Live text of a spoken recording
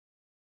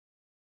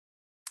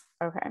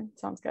Okay,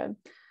 sounds good.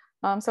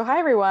 So hi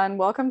everyone,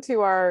 welcome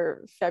to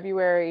our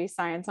February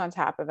Science on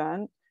Tap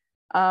event.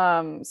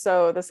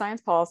 So the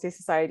Science Policy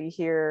Society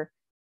here,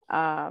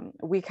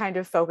 we kind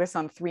of focus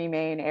on three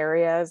main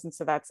areas. And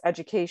so that's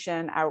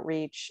education,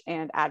 outreach,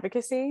 and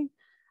advocacy.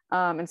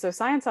 And so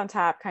Science on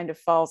Tap kind of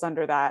falls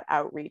under that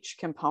outreach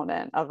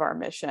component of our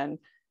mission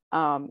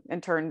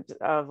in terms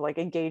of like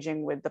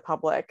engaging with the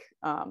public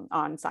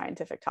on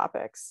scientific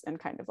topics in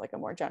kind of like a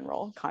more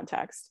general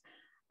context.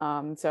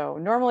 So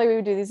normally we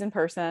would do these in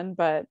person,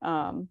 but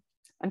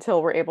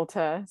until we're able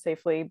to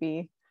safely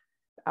be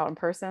out in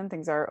person,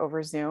 things are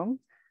over Zoom.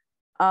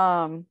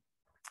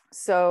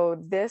 So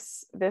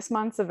this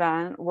month's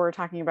event, we're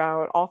talking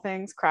about all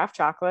things craft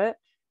chocolate.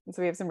 And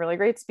so we have some really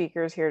great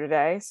speakers here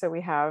today. So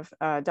we have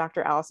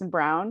Dr. Allison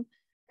Brown,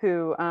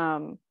 who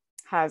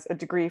has a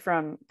degree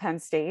from Penn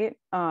State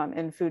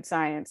in food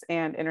science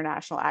and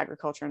international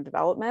agriculture and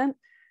development.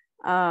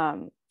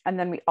 And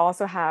then we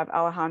also have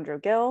Alejandro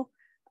Gil,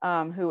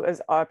 who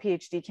is a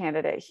PhD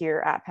candidate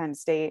here at Penn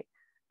State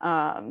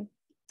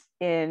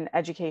in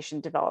education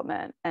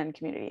development and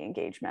community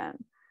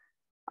engagement.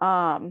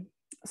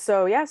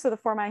 So the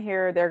format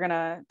here, they're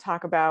gonna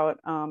talk about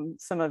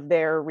some of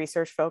their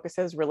research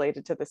focuses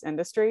related to this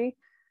industry.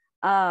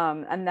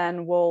 And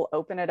then we'll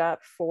open it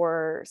up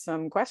for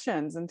some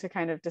questions and to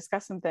kind of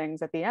discuss some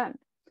things at the end.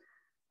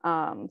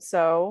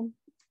 So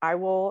I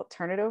will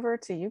turn it over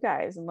to you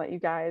guys and let you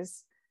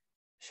guys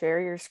share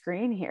your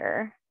screen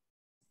here.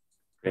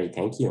 Great,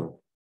 thank you.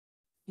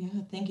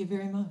 Yeah, thank you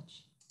very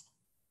much.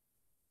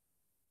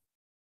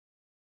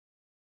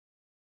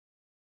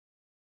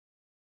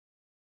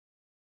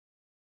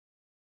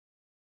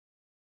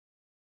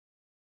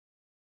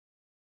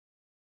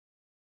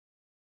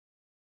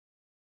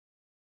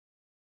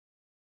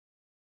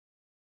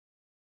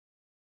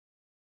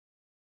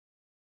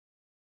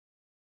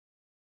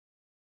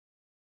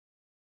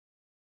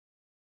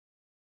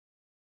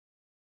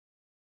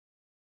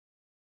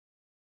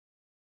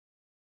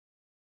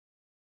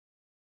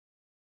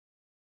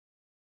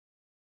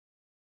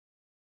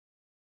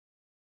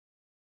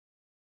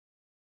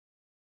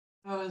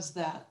 How is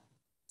that?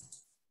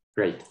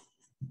 Great.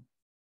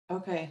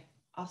 Okay,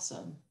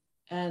 awesome.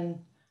 And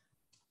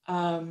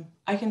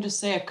I can just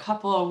say a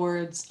couple of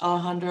words,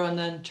 Alejandro, and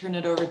then turn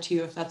it over to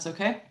you if that's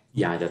okay.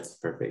 Yeah, that's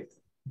perfect.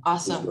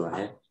 Awesome. Please go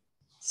ahead.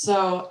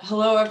 So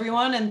hello,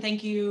 everyone, and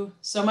thank you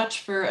so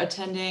much for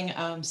attending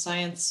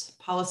Science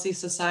Policy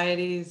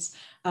Society's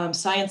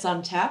Science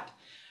on Tap.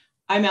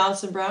 I'm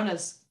Allison Brown,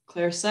 as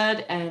Claire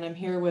said, and I'm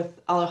here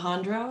with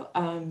Alejandro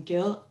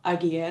Gil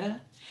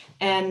Aguilera.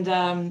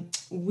 And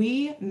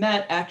we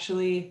met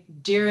actually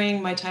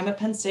during my time at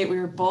Penn State. We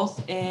were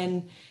both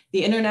in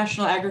the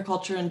International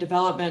Agriculture and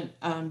Development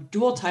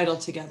dual title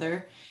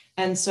together.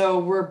 And so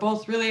we're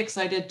both really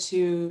excited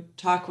to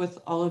talk with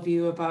all of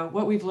you about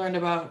what we've learned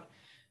about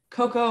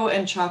cocoa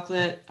and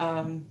chocolate,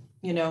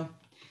 you know,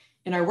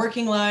 in our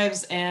working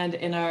lives and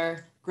in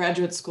our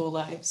graduate school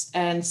lives.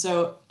 And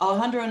so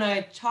Alejandro and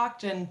I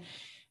talked and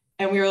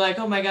we were like,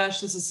 oh my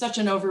gosh, this is such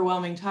an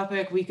overwhelming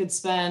topic. We could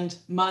spend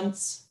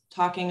months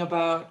talking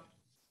about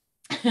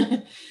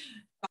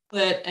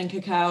chocolate and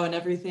cacao and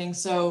everything.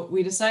 So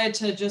we decided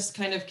to just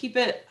kind of keep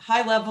it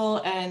high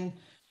level and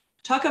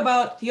talk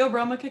about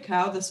Theobroma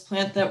cacao, this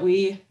plant that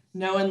we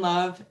know and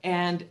love,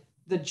 and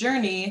the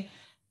journey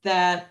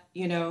that,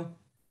 you know,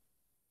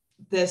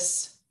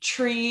 this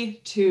tree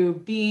to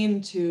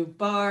bean to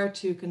bar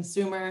to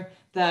consumer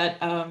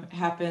that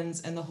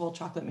happens in the whole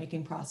chocolate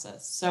making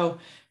process. So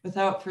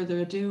without further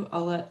ado,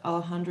 I'll let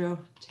Alejandro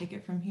take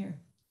it from here.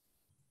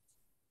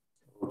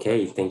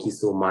 Okay, thank you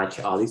so much,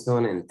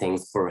 Allison, and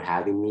thanks for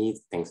having me.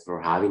 Thanks for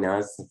having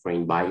us, for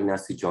inviting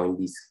us to join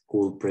this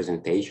cool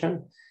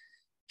presentation.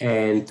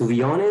 And to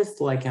be honest,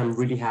 like I'm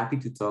really happy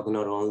to talk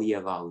not only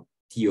about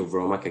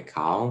Theobroma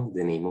cacao,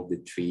 the name of the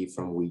tree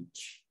from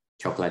which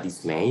chocolate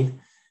is made,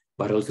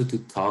 but also to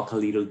talk a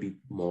little bit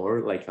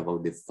more like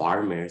about the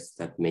farmers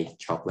that make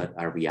chocolate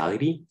a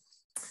reality.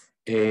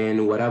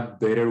 And what a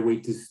better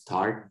way to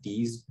start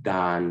this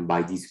than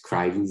by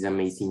describing this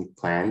amazing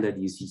plant that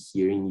you see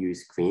here in your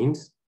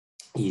screens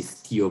is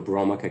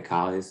Theobroma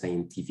cacao, the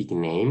scientific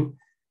name,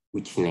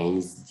 which name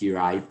is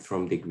derived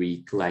from the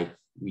Greek, like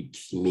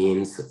which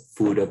means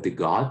food of the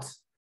gods.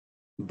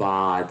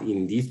 But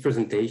in this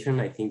presentation,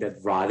 I think that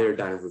rather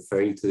than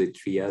referring to the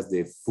tree as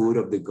the food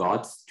of the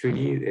gods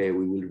tree,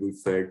 we will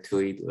refer to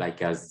it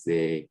like as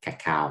the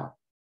cacao.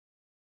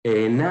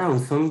 And now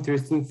some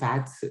interesting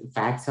facts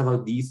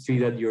about this tree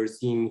that you're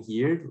seeing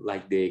here,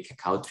 like the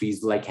cacao tree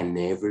is like an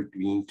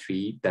evergreen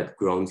tree that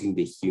grows in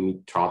the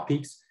humid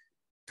tropics,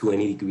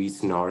 20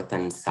 degrees north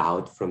and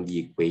south from the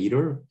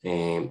equator.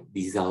 And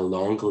this is a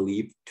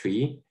long-lived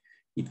tree.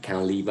 It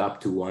can live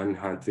up to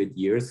 100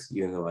 years,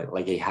 you know,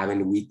 like I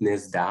haven't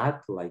witnessed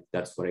that, like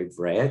that's what I've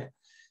read.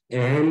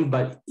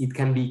 But it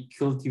can be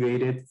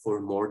cultivated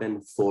for more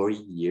than 40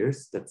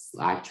 years. That's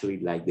actually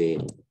like the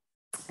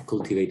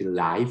cultivated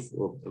life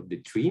of the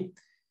tree.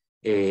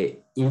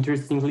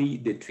 Interestingly,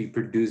 the tree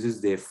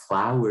produces the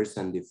flowers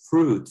and the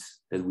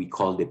fruits that we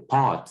call the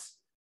pods.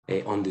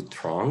 on the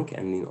trunk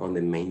and on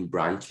the main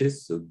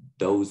branches. So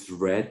those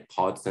red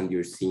pods that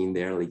you're seeing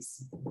there like,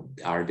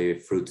 are the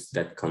fruits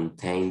that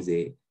contain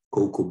the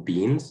cocoa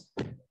beans,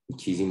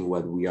 which is in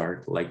what we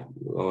are like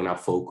gonna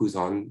focus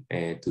on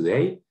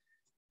today.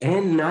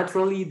 And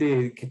naturally,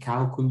 the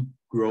cacao could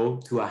grow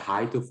to a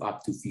height of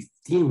up to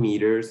 15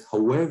 meters.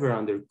 However,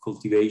 under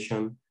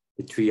cultivation,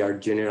 the trees are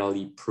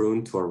generally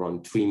pruned to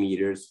around 3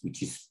 meters,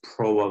 which is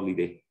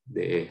probably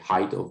the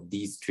height of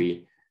this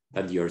tree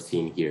that you're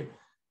seeing here.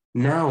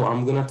 Now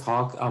I'm gonna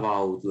talk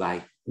about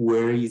like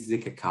where is the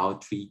cacao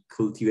tree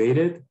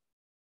cultivated.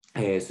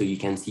 So you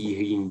can see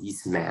here in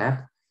this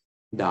map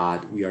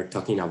that we are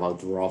talking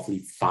about roughly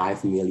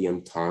 5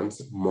 million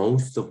tons,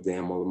 most of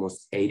them,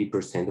 almost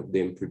 80% of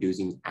them produced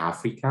in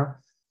Africa,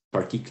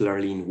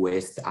 particularly in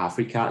West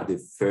Africa. The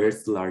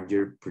first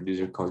larger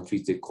producer country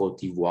is the Cote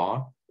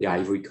d'Ivoire, the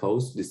Ivory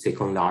Coast. The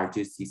second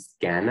largest is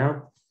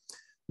Ghana.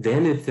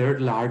 Then the third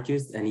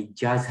largest, and it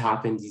just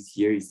happened this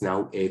year, is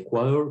now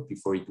Ecuador.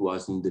 Before it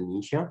was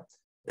Indonesia.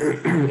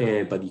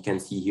 But you can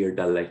see here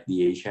that like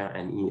the Asia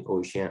and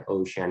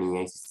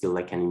Oceania is still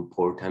like an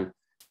important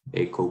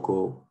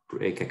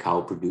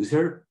cacao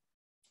producer.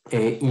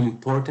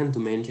 Important to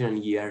mention,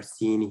 and you are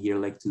seeing here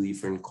like two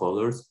different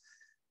colors.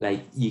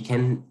 Like you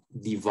can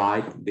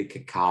divide the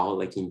cacao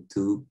like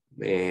into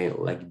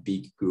like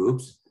big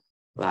groups.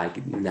 Like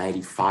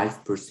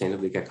 95%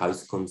 of the cacao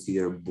is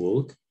considered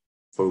bulk,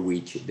 for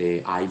which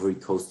the Ivory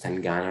Coast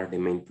and Ghana are the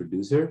main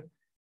producer.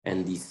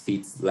 And this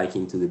fits like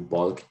into the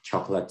bulk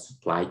chocolate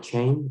supply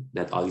chain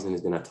that Allison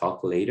is gonna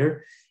talk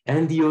later.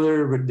 And the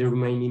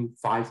remaining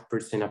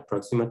 5%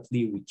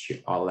 approximately, which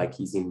are like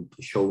is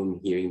shown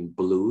here in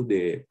blue,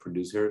 the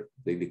producer,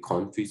 the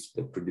countries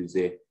that produce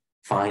the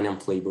fine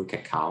and flavor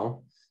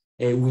cacao,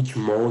 which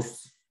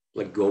most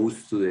like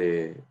goes to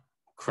the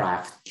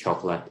craft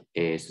chocolate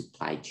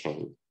supply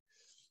chain.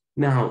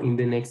 Now, in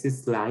the next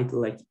slide,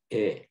 like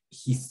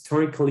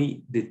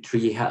historically, the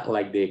tree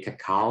like the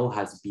cacao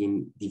has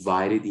been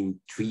divided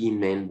in 3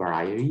 main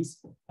varieties,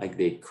 like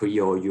the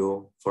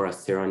Criollo,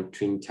 Forastero, and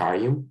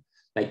Trinitarium.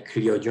 Like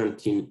Criollo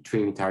and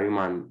Trinitarium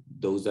and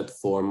those that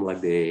form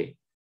like the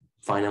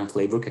fine and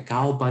flavor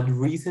cacao. But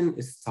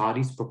recent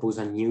studies propose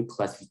a new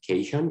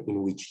classification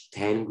in which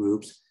 10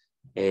 groups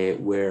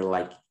were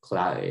like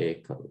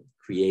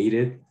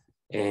created,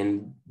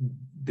 and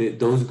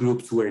those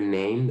groups were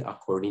named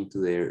according to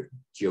their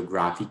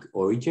geographic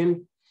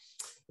origin.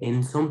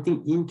 And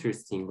something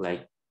interesting,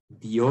 like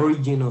the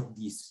origin of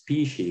the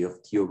species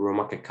of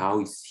Theobroma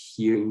cacao is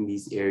here in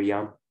this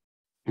area,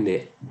 in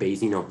the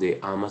basin of the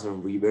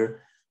Amazon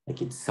River,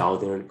 like in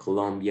southern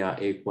Colombia,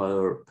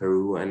 Ecuador,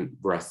 Peru, and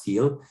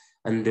Brazil.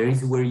 And there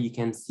is where you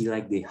can see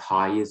like the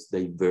highest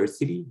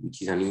diversity,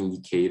 which is an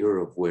indicator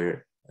of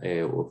where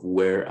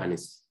a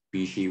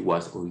species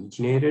was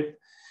originated.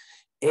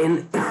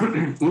 And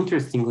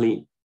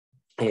interestingly,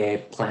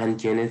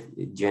 plant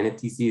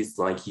geneticists,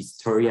 like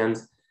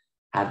historians,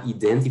 have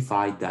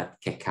identified that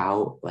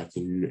cacao, like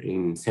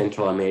in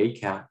Central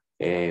America,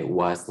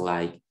 was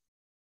like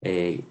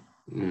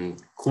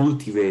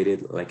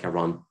cultivated like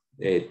around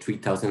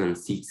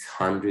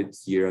 3,600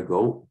 years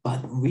ago.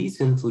 But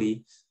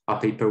recently, a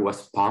paper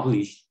was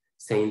published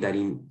saying that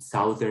in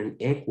southern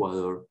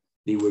Ecuador,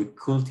 they were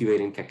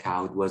cultivating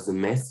cacao. It was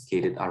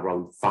domesticated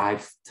around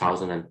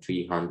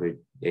 5,300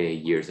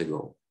 years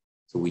ago,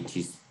 so which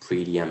is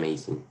pretty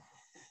amazing.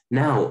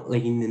 Now,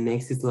 like in the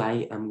next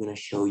slide, I'm gonna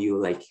show you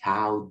like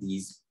how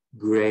this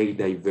great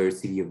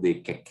diversity of the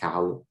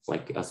cacao,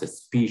 like as a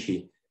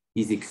species,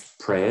 is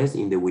expressed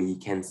in the way you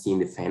can see in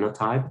the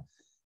phenotype.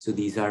 So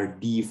these are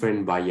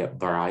different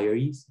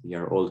varieties. They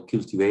are all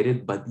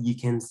cultivated, but you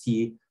can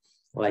see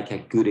like a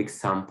good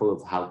example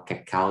of how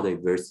cacao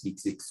diversity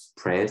is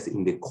expressed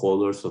in the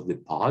colors of the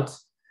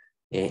pods.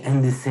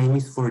 And the same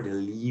is for the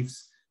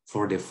leaves,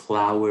 for the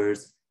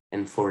flowers,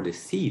 and for the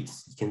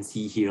seeds. You can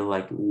see here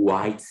like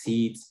white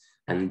seeds,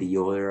 and the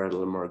other are a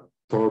little more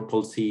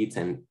purple seeds,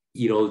 and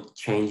it all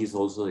changes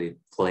also the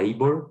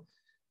flavor.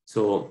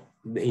 So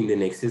in the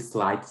next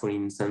slide, for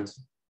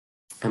instance,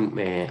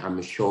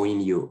 I'm showing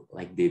you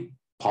like the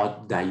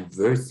pod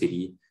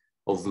diversity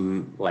of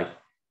like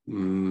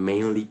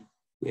mainly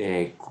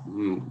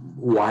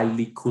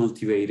widely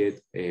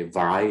cultivated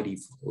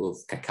varieties of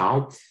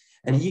cacao.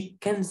 And you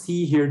can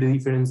see here the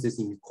differences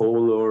in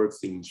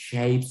colors, in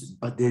shapes,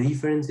 but the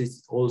difference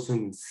is also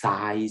in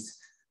size,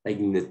 like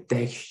in the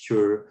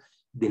texture,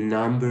 the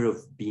number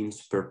of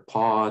beans per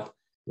pod,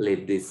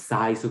 like the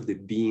size of the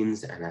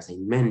beans, and as I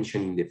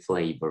mentioned, in the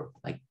flavor,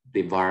 like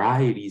the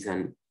varieties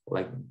and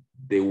like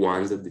the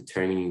ones that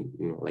determine,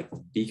 you know, like a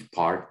big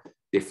part,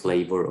 the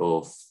flavor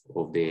of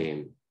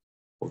the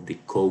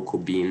cocoa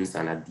beans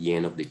and at the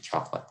end of the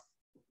chocolate.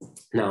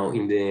 Now,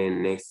 in the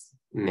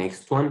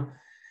next one,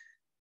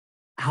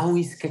 how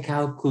is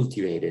cacao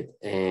cultivated?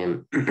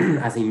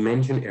 As I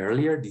mentioned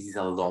earlier, this is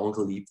a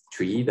long-lived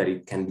tree that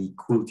it can be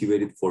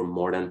cultivated for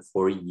more than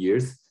 40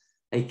 years,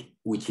 like,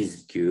 which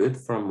is good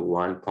from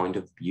one point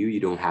of view. You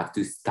don't have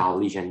to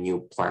establish a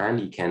new plant.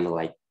 You can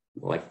like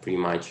pretty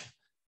much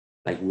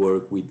like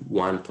work with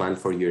one plant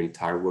for your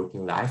entire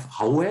working life.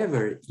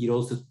 However, it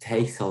also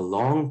takes a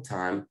long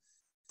time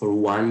for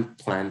one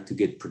plant to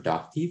get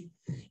productive.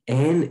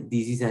 And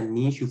this is an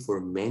issue for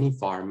many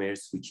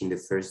farmers, which in the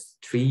first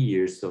 3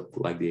 years of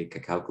like the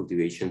cacao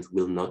cultivations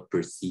will not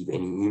perceive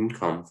any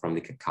income from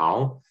the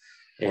cacao.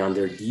 And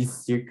under these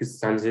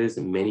circumstances,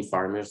 many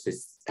farmers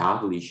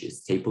establish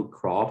staple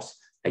crops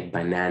like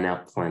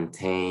banana,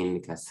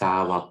 plantain,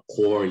 cassava,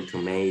 corn,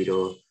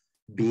 tomato,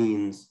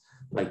 beans,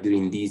 like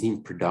during these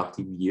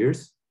unproductive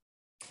years.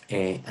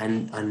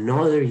 And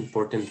another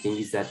important thing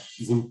is that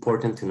it's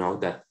important to know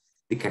that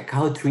the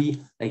cacao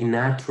tree like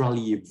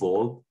naturally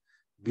evolved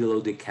below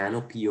the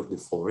canopy of the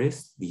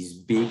forest. These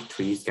big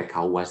trees,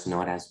 cacao was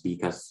not as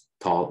big as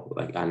tall,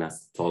 like and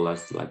as tall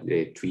as like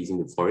the trees in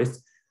the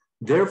forest.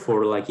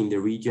 Therefore, like in the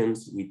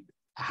regions with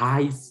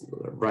high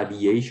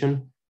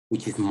radiation,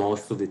 which is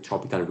most of the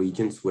tropical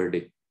regions where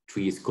the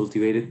tree is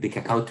cultivated, the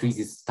cacao tree is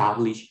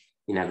established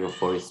in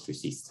agroforestry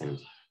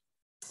systems.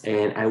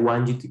 And I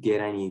want you to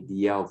get an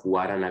idea of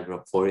what an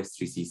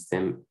agroforestry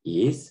system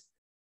is.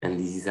 And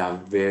this is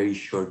a very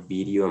short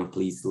video, and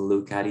please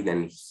look at it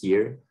and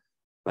hear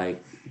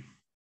like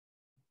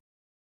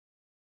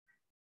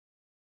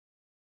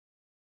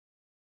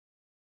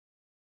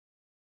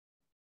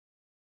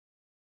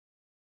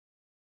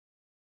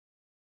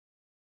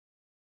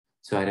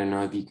so I don't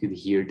know if you could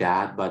hear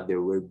that, but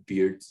there were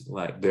birds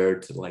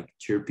like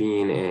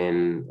chirping,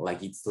 and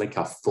like it's like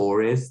a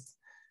forest.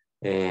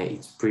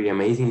 It's pretty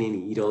amazing,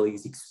 and it all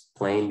is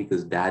explained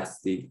because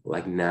that's the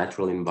like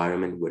natural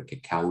environment where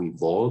cacao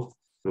evolved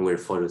and where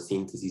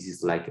photosynthesis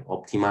is like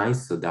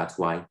optimized. So that's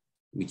why,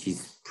 which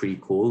is pretty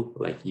cool.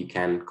 Like you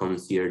can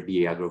consider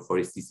the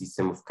agroforestry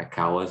system of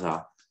cacao as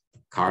a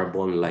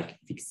carbon like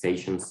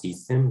fixation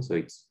system. So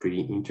it's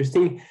pretty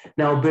interesting.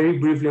 Now, very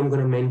briefly, I'm going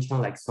to mention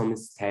like some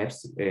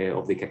steps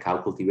of the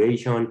cacao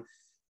cultivation.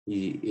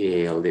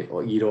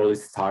 It all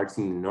starts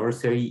in the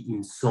nursery.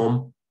 In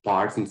some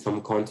parts, in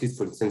some countries,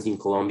 for instance, in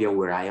Colombia,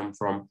 where I am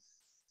from,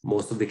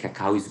 most of the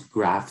cacao is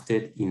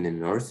grafted in the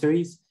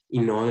nurseries.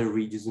 In other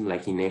regions,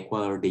 like in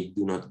Ecuador, they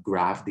do not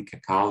graft the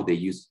cacao. They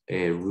use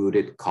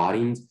rooted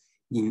cuttings.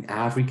 In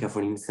Africa,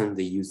 for instance,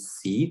 they use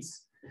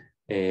seeds.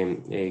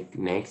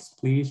 Next,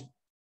 please.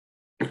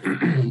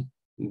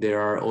 There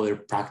are other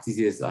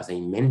practices, as I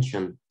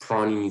mentioned.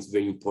 Pruning is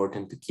very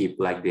important to keep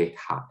like the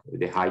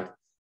height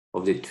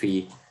of the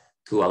tree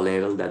to a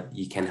level that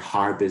you can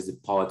harvest the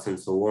pods and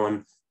so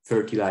on.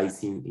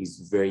 Fertilizing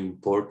is very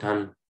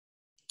important.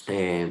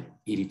 It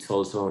is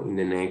also in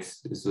the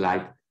next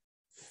slide.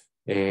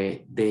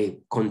 The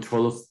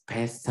control of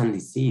pests and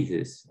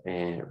diseases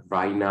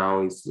right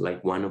now is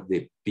like one of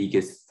the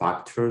biggest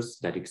factors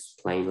that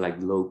explain like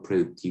low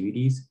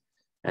productivities,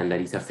 and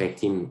that is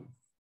affecting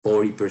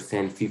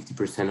 40%,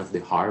 50% of the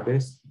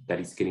harvest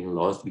that is getting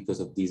lost because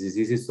of these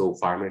diseases. So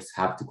farmers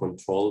have to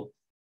control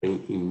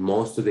in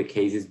most of the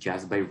cases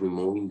just by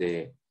removing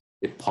the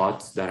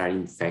pods that are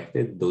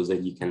infected, those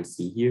that you can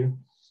see here.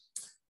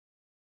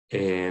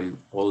 And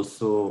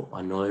also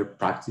another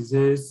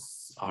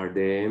practices are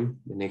the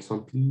next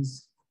one,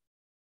 please.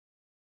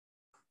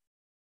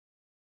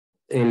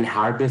 In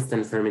harvest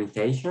and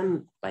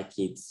fermentation, like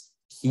it's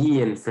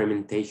key, and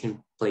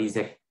fermentation plays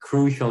a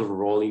crucial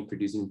role in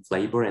producing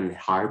flavor, and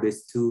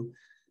harvest too.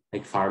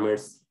 Like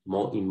farmers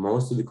in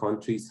most of the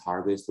countries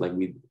harvest like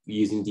with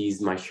using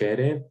these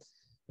machete.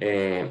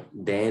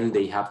 Then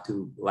they have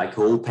to like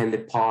open the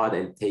pod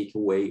and take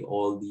away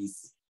all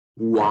these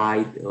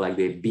white, like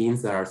the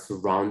beans that are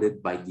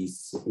surrounded by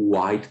this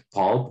white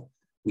pulp,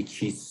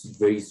 which is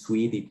very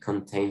sweet. It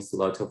contains a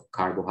lot of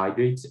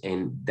carbohydrates,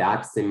 and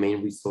that's the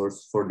main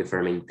resource for the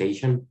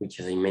fermentation, which,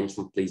 as I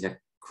mentioned, plays a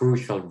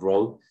crucial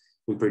role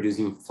in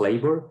producing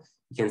flavor.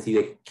 You can see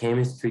the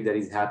chemistry that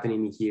is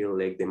happening here,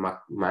 like the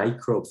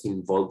microbes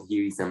involved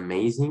here is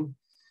amazing.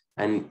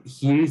 And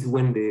here is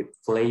when the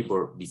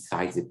flavor,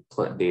 besides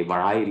the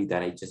variety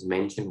that I just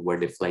mentioned, where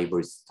the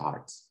flavor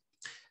starts.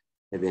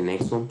 And the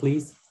next one,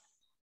 please.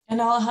 And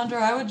Alejandro,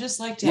 I would just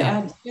like to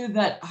add too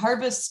that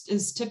harvest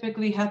is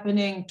typically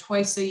happening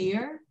twice a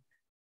year,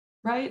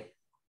 right?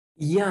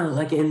 Yeah,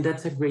 like, and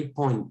that's a great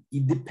point.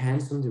 It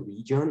depends on the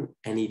region,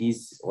 and it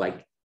is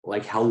like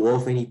how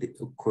often it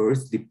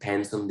occurs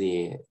depends on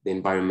the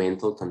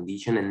environmental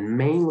condition, and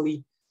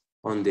mainly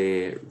on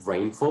the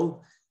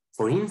rainfall.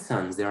 For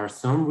instance, there are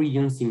some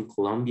regions in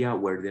Colombia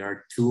where there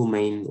are two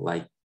main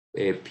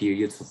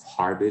periods of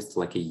harvest,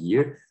 like a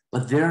year,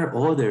 but there are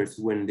others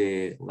when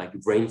the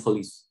rainfall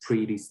is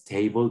pretty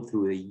stable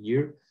through the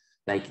year,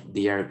 like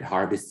they are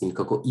harvesting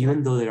cocoa.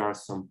 Even though there are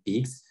some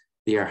peaks,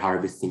 they are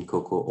harvesting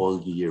cocoa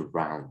all year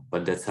round.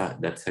 But that's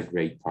a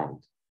great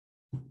point.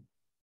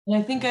 And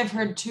I think I've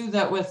heard too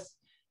that with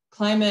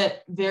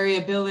climate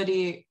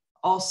variability,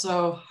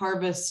 also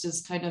harvest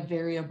is kind of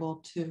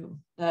variable too.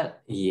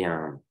 That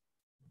yeah,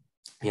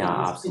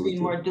 absolutely.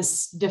 More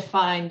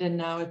defined, and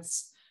now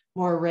it's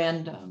more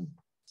random.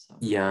 So.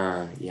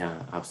 Yeah,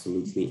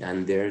 absolutely.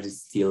 And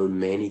there's still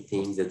many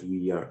things that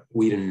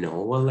we don't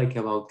know like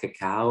about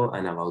cacao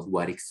and about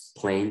what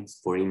explains,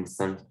 for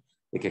instance,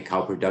 the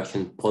cacao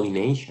production,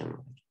 pollination.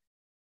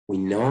 We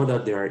know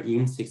that there are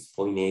insects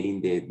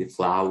pollinating the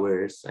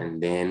flowers,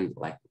 and then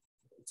like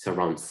it's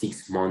around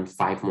 6 months,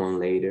 5 months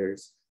later,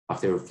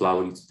 after a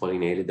flower is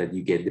pollinated, that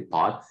you get the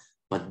pod.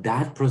 But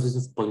that process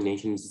of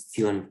pollination is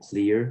still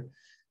unclear.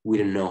 We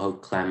don't know how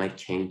climate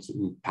change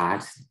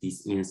impacts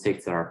these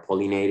insects that are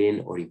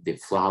pollinating, or if the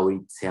flower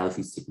itself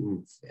is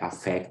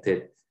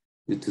affected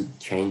due to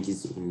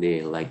changes in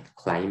the like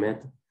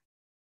climate.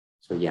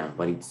 So yeah,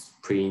 but it's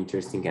pretty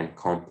interesting and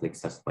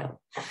complex as well.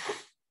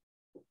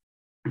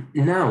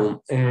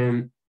 Now,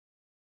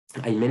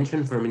 I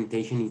mentioned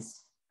fermentation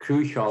is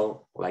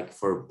crucial, like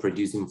for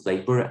producing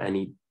flavor, and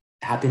it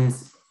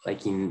happens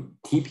like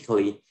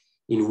typically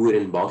in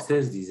wooden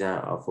boxes. This is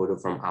a photo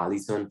from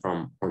Allison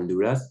from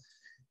Honduras.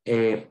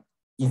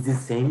 It's the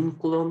same in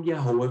Colombia.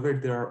 However,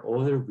 there are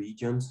other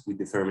regions with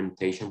the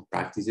fermentation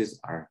practices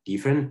are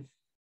different.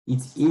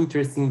 It's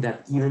interesting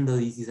that even though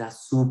this is a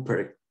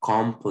super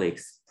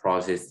complex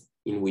process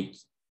in which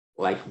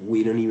like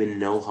we don't even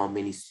know how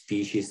many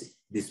species,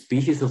 the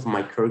species of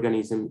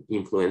microorganisms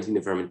influencing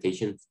the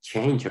fermentation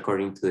change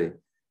according to the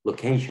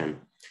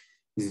location.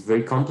 It's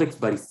very complex,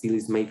 but it still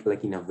is made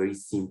like in a very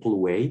simple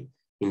way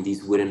in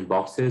these wooden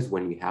boxes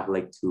when you have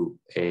like to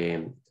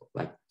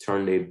like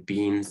turn the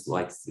beans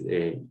like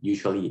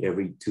usually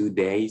every 2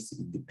 days.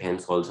 It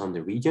depends also on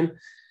the region.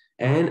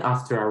 And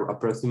after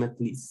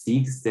approximately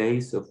 6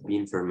 days of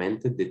being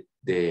fermented,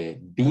 the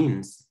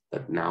beans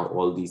that now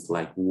all these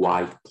like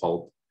white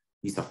pulp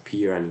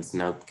disappear and it's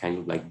now kind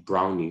of like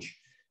brownish.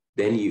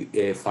 Then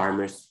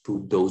farmers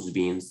put those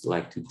beans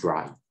like to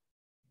dry.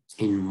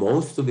 In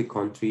most of the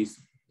countries,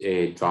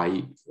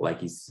 dry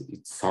like it's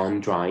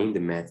sun drying, the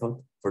method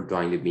for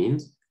drying the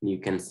beans. And you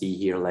can see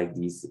here like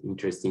this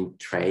interesting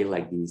tray,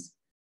 like this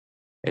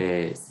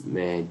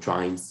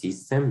drying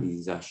system.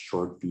 This is a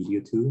short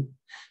video too.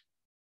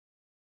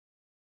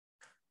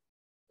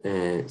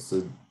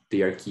 So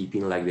they are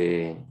keeping like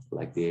the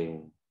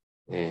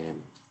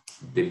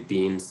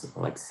beans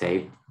like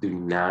safe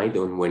during night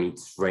and when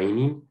it's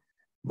raining.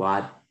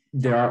 But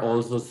there are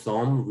also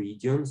some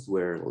regions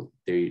where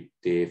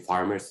the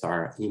farmers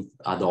are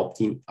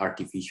adopting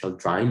artificial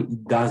drying.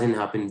 It doesn't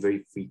happen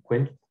very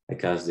frequent,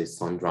 like as the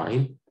sun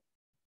drying.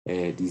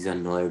 This is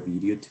another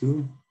video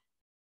too.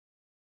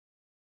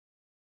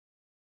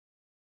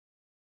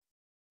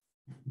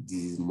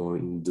 This is more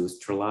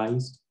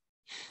industrialized.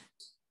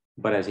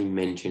 But as I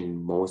mentioned,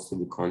 in most of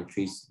the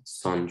countries,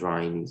 sun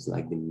drying is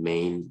like the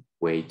main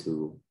way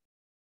to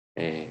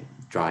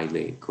dry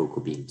the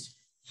cocoa beans.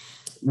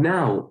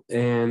 Now,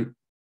 I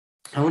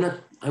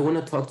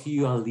wanna talk to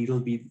you a little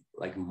bit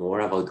like more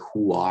about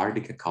who are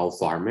the cacao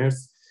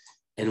farmers.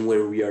 And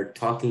where we are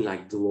talking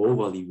like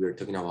globally, we're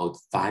talking about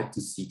 5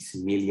 to 6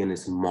 million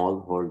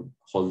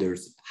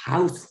smallholders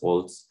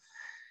households.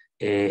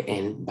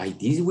 And by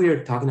this, we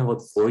are talking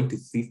about 40 to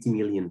 50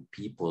 million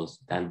people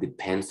that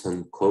depends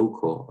on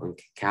cocoa, on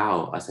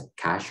cacao as a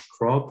cash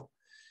crop.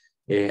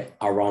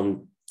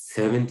 Around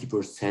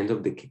 70%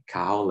 of the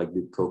cacao, like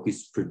the cocoa,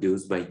 is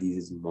produced by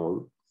these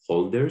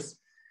smallholders.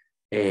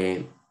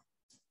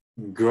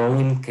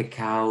 Growing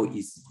cacao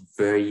is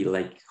very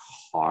like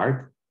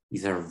hard.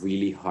 It's a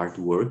really hard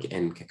work,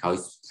 and cacao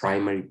is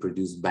primarily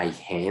produced by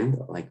hand.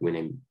 Like when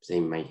I'm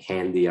saying my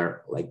hand, they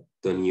are like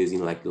done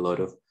using like a lot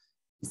of,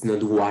 it's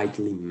not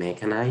widely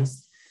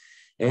mechanized.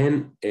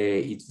 And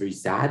it's very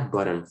sad,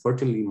 but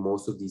unfortunately,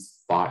 most of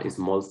these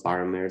small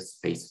farmers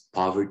face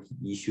poverty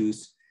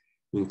issues,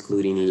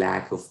 including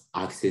lack of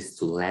access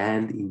to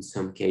land in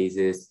some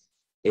cases,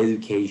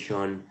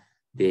 education,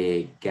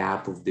 the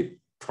gap of the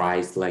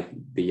price like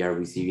they are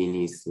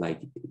receiving is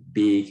like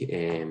big,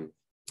 and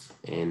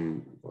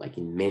like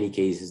in many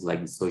cases,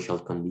 like the social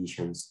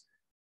conditions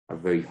are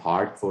very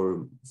hard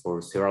for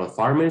several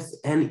farmers.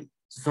 And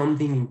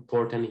something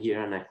important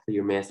here and a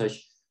clear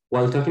message,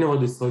 while talking about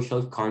the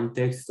social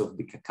context of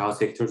the cacao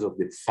sectors of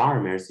the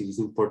farmers, it is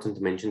important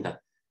to mention that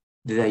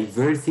the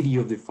diversity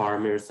of the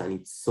farmers and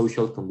its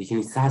social condition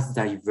is as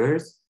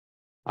diverse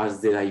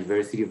as the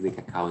diversity of the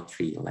cacao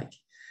tree. Like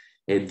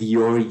the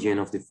origin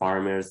of the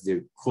farmers,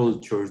 their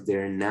cultures,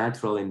 their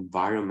natural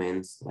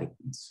environments, like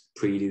it's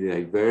pretty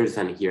diverse.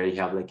 And here I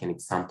have like an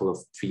example of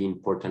 3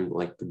 important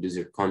like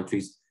producer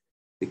countries,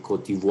 the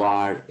Cote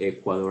d'Ivoire,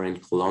 Ecuador,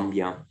 and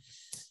Colombia.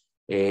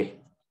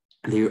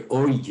 Their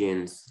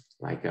origins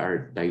like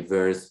are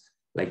diverse,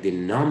 like the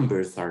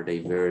numbers are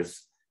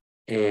diverse,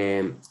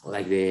 and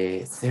like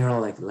the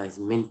several like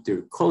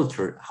their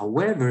culture.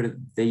 However,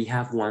 they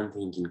have one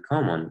thing in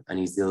common, and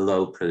it's the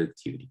low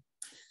productivity.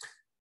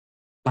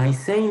 By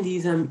saying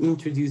this, I'm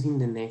introducing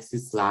the next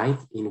slide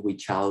in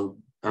which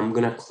I'm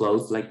gonna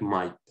close like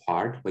my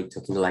part by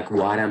talking like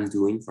what I'm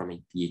doing for my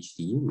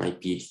PhD. My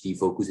PhD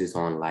focuses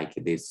on like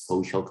the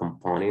social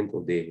component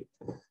of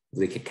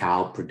the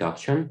cacao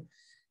production.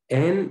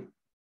 And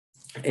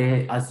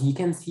as you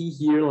can see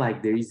here,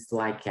 like there is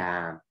like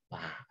a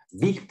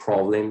big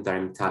problem that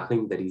I'm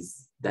tackling,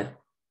 that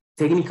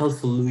technical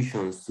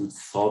solutions to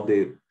solve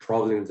the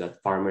problems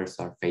that farmers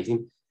are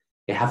facing,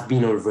 they have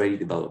been already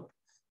developed.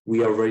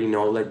 we already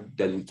know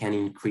that we can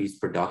increase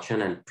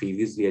production, and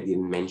previously I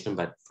didn't mention,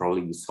 but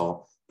probably you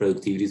saw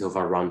productivities of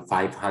around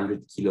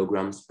 500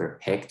 kilograms per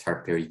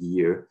hectare per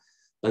year.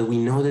 But we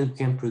know that we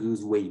can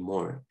produce way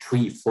more,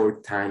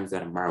 3-4 times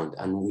that amount,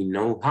 and we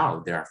know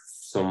how. There are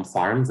some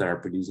farms that are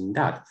producing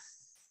that.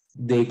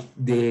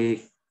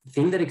 The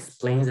thing that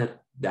explains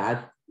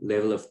that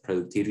level of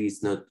productivity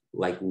is not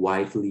like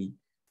widely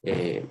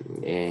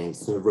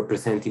so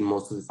representing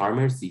most of the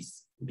farmers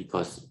is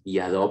because the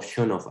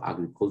adoption of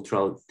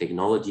agricultural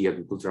technology,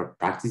 agricultural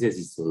practices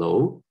is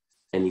low,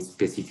 and it's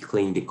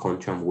specifically in the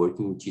country I'm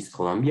working, which is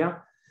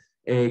Colombia.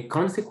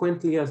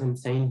 Consequently, as I'm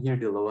saying here,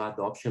 the low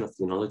adoption of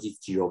technology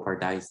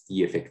jeopardizes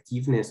the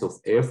effectiveness of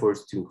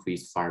efforts to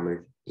increase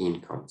farmer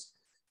incomes.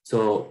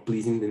 So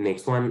please, in the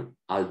next one,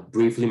 I'll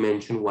briefly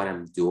mention what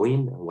I'm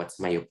doing and what's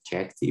my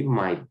objective.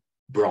 My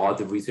broad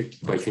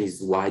research question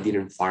is, why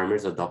didn't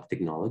farmers adopt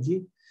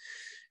technology?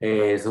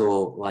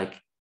 So like,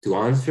 to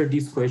answer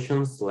these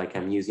questions, like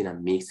I'm using a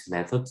mixed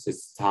methods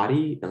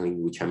study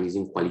in which I'm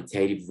using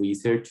qualitative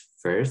research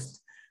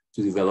first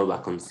to develop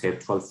a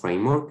conceptual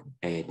framework.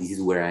 This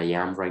is where I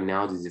am right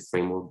now. This is a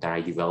framework that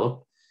I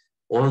developed.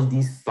 All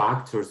these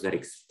factors that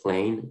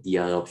explain the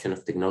adoption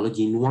of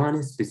technology in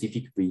one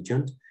specific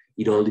region,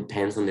 it all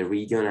depends on the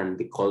region and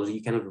the colors.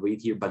 You cannot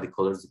read here, but the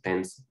colors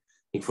depends.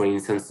 Like for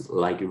instance,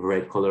 like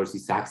red colors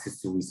is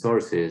access to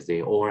resources.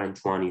 The orange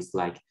one is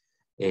like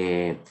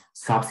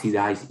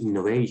subsidized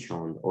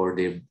innovation, or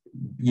the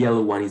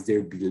yellow one is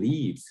their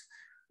beliefs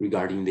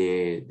regarding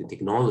the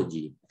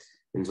technology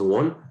and so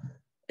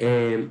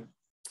on.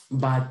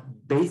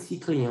 But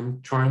basically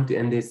I'm trying to,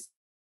 and this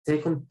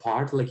second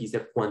part like is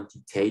a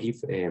quantitative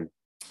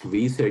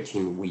research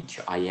in which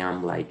I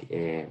am like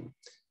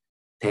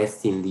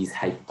testing these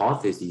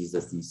hypotheses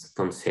that this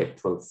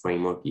conceptual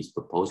framework is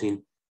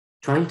proposing,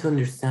 trying to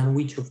understand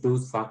which of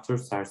those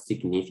factors are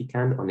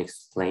significant on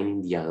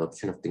explaining the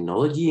adoption of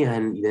technology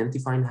and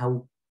identifying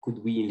how could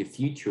we in the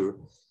future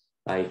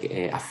like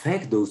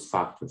affect those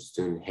factors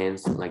to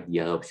enhance like the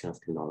adoption of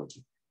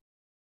technology.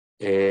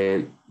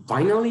 And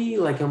finally,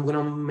 like I'm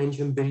gonna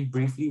mention very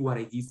briefly what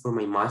I did for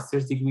my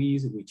master's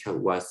degrees, which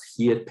was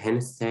here at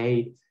Penn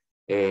State.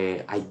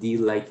 I did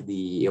like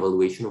the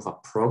evaluation of a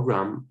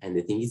program, and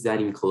the thing is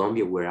that in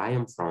Colombia, where I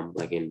am from,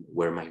 like in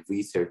where my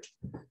research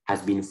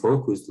has been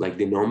focused, like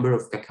the number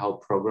of cacao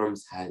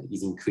programs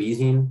is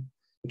increasing.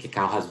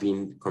 Cacao has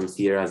been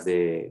considered as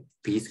the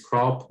peace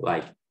crop.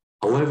 Like,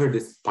 however,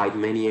 despite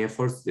many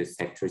efforts, the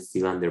sector is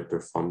still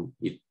underperformed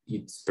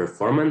its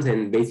performance.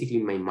 And basically,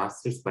 my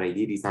master's, what I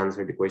did is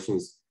answer the question: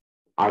 is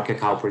are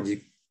cacao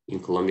projects in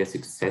Colombia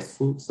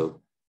successful?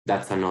 So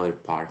that's another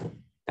part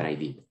that I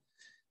did.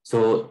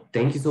 So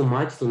thank you so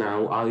much. So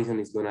now Allison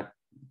is gonna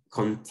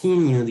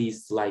continue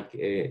this like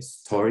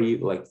story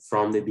like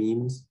from the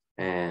beans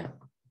to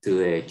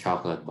the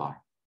chocolate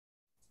bar.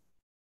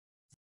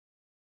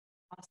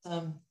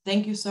 Awesome.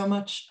 Thank you so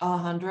much,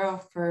 Alejandro,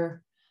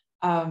 for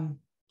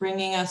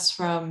bringing us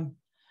from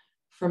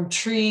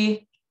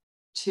tree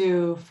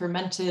to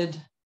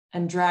fermented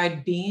and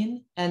dried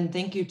bean. And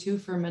thank you too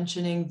for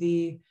mentioning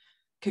the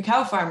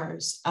cacao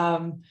farmers.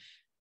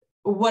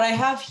 What I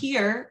have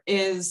here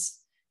is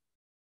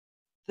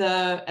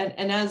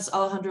and as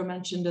Alejandro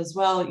mentioned as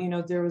well, you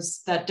know, there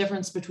was that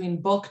difference between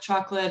bulk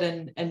chocolate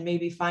and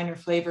maybe finer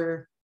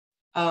flavor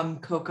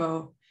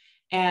cocoa.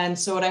 And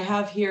so what I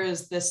have here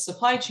is this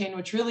supply chain,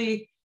 which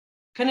really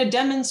kind of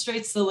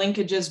demonstrates the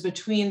linkages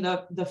between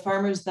the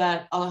farmers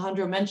that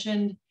Alejandro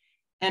mentioned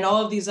and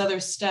all of these other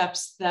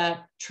steps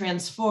that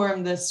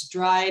transform this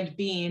dried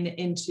bean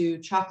into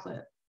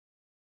chocolate.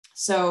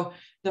 So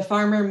the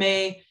farmer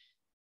may,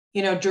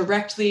 you know,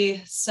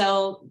 directly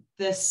sell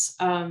this,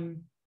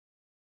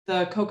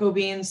 the cocoa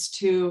beans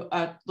to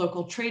a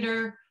local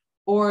trader,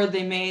 or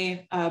they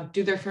may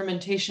do their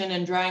fermentation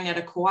and drying at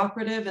a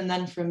cooperative. And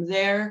then from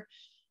there,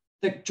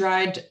 the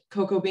dried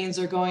cocoa beans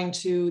are going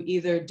to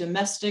either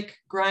domestic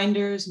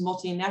grinders,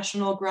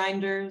 multinational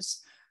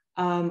grinders,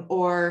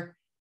 or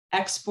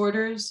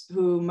exporters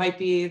who might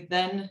be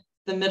then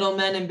the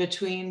middlemen in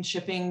between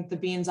shipping the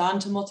beans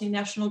onto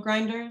multinational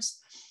grinders.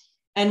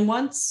 And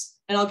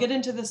I'll get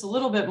into this a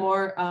little bit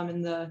more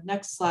in the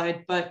next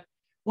slide, but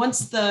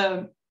once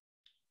the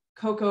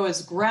cocoa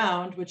is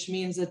ground, which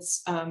means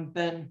it's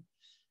been,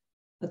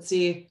 let's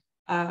see,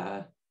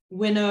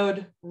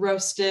 winnowed,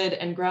 roasted,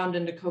 and ground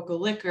into cocoa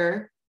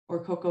liquor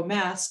or cocoa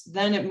mass,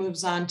 then it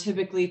moves on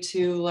typically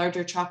to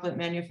larger chocolate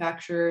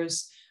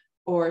manufacturers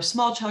or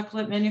small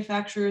chocolate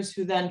manufacturers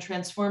who then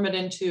transform it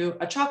into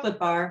a chocolate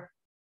bar,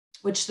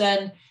 which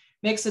then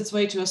makes its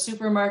way to a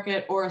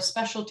supermarket or a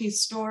specialty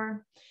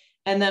store,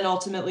 and then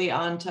ultimately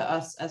on to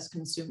us as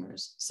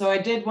consumers. So I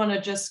did want to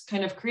just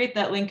kind of create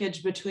that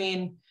linkage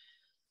between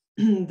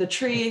the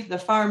tree, the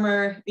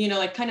farmer, you know,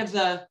 like kind of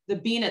the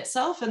bean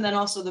itself, and then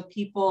also the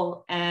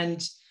people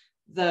and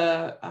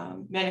the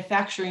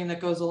manufacturing that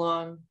goes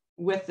along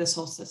with this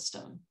whole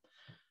system.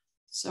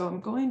 So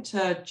I'm going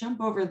to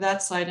jump over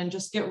that slide and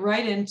just get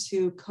right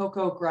into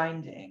cocoa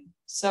grinding.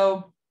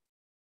 So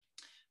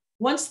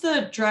once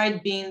the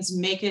dried beans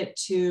make it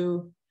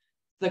to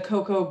the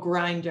cocoa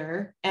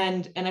grinder.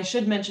 And I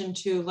should mention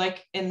too,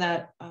 like in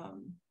that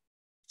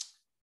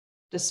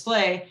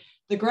display,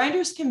 the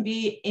grinders can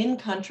be in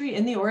country,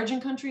 in the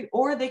origin country,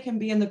 or they can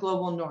be in the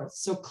global north.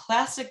 So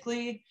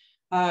classically,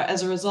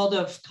 as a result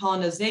of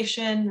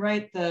colonization,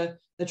 right, the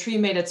tree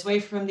made its way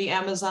from the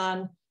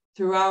Amazon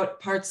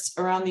throughout parts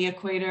around the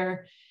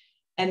equator,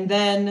 and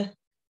then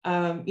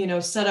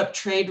set up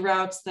trade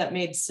routes that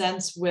made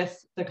sense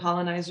with the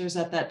colonizers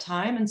at that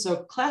time. And so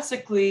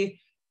classically,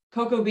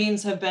 cocoa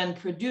beans have been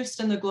produced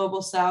in the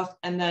global south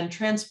and then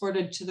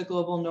transported to the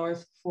global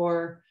north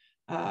for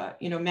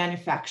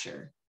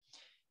manufacture.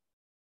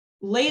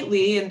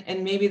 Lately,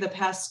 and maybe the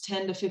past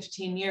 10 to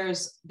 15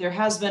 years, there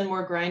has been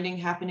more grinding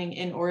happening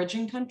in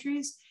origin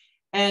countries.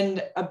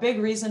 And a big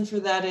reason for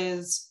that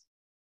is,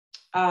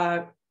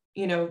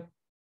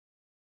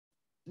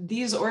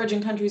 these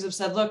origin countries have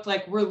said, look,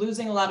 like we're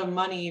losing a lot of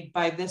money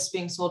by this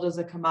being sold as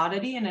a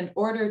commodity. And in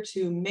order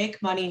to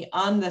make money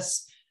on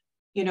this,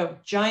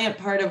 giant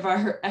part of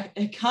our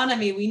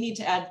economy, we need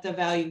to add the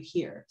value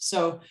here.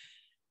 So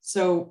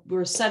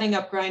we're setting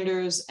up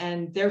grinders,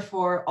 and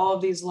therefore all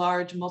of these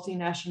large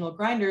multinational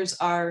grinders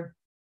are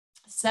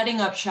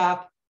setting up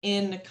shop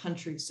in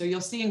countries. So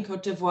you'll see in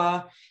Cote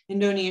d'Ivoire,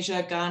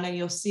 Indonesia, Ghana,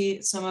 you'll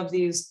see some of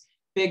these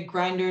big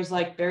grinders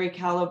like Barry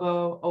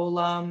Callebaut,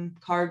 Olam,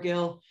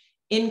 Cargill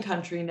in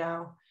country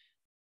now.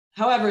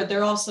 However,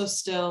 they're also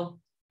still,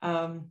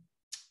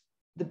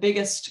 the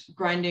biggest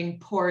grinding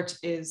port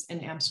is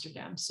in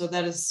Amsterdam. So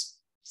that is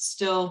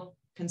still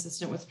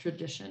consistent with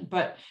tradition.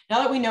 But now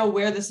that we know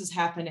where this is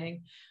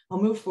happening,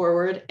 I'll move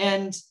forward.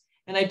 And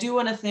I do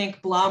want to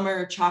thank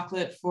Blommer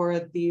Chocolate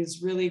for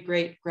these really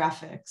great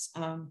graphics.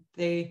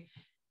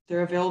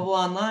 They're available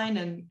online,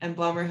 and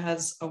Blommer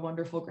has a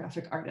wonderful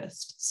graphic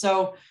artist.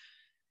 So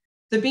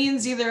the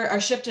beans either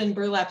are shipped in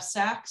burlap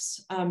sacks,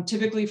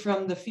 typically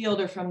from the field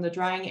or from the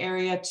drying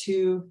area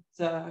to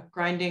the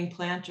grinding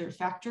plant or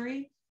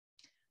factory.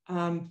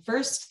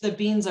 First, the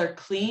beans are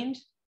cleaned.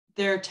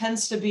 There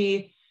tends to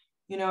be,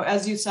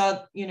 as you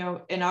saw,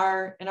 in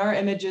our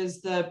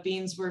images, the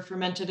beans were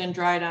fermented and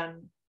dried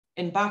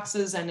in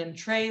boxes and in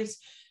trays,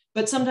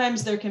 but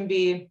sometimes there can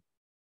be,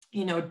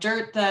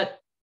 dirt that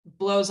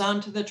blows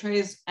onto the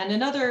trays. And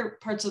in other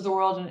parts of the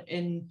world,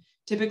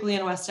 typically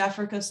in West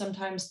Africa,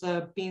 sometimes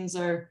the beans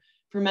are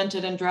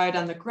fermented and dried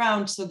on the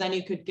ground. So then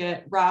you could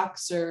get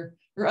rocks or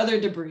other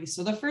debris.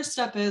 So the first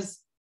step is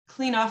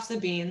clean off the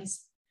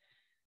beans.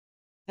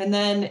 And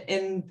then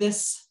in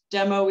this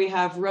demo, we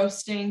have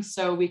roasting.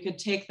 So we could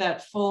take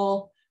that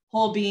full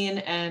whole bean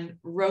and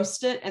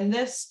roast it. And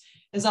this,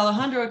 as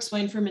Alejandro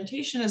explained,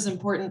 fermentation is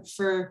important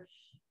for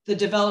the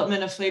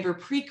development of flavor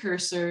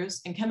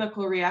precursors and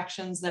chemical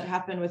reactions that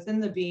happen within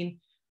the bean.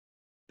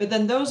 But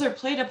then those are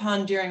played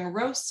upon during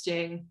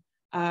roasting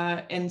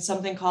in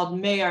something called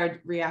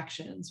Maillard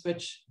reactions,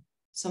 which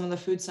some of the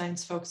food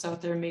science folks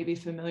out there may be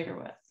familiar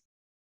with.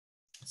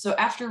 So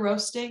after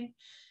roasting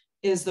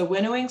is the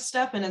winnowing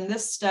step. And in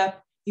this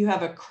step, you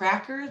have a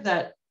cracker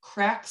that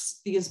cracks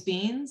these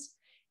beans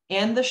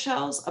and the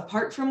shells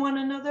apart from one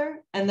another.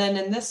 And then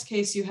in this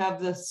case, you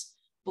have this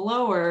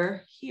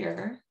blower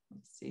here,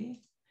 let's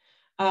see,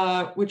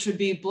 which would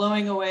be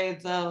blowing away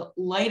the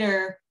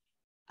lighter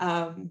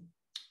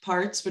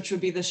parts, which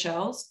would be the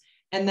shells.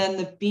 And then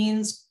the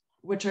beans,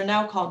 which are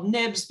now called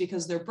nibs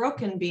because they're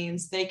broken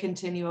beans, they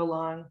continue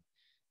along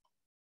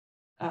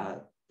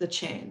the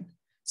chain.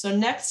 So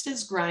next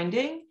is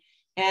grinding.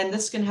 And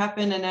this can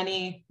happen in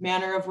any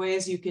manner of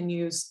ways. You can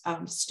use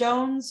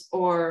stones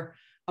or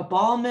a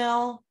ball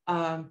mill.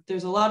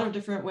 There's a lot of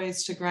different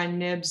ways to grind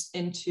nibs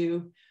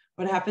into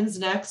what happens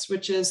next,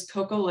 which is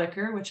cocoa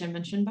liquor, which I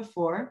mentioned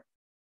before.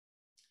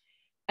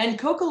 And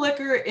cocoa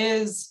liquor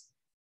is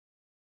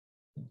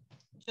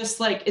just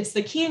like, it's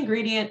the key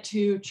ingredient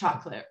to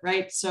chocolate,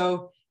 right?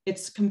 So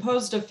it's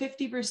composed of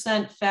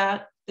 50%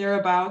 fat,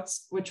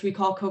 thereabouts, which we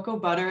call cocoa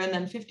butter, and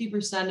then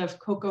 50% of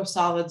cocoa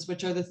solids,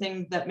 which are the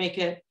things that make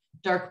it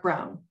dark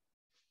brown.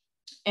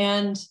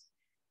 And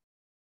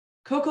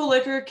cocoa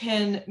liquor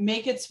can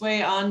make its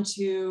way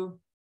onto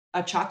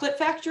a chocolate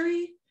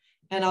factory,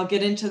 and I'll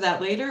get into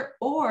that later.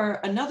 Or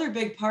another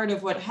big part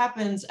of what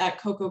happens at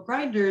cocoa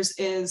grinders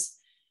is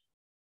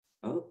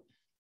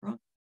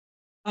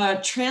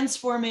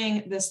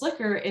transforming this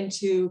liquor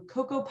into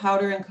cocoa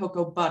powder and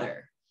cocoa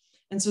butter.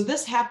 And so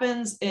this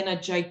happens in a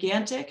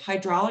gigantic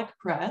hydraulic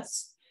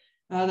press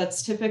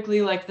that's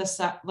typically like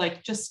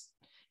just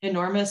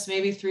enormous,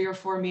 maybe 3 or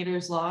 4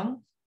 meters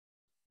long.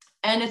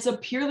 And it's a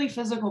purely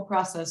physical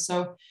process.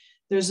 So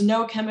there's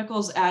no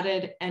chemicals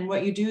added. And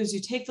what you do is you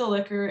take the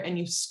liquor and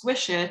you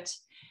squish it.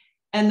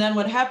 And then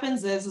what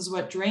happens is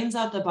what drains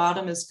out the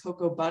bottom is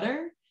cocoa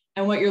butter.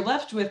 And what you're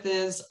left with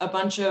is a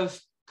bunch of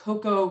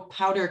cocoa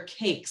powder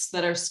cakes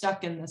that are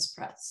stuck in this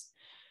press.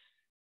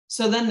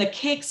 So then the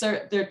cakes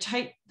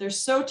they're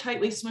so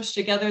tightly smushed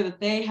together that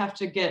they have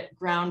to get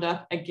ground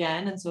up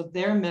again. And so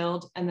they're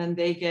milled, and then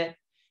they get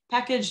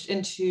packaged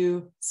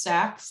into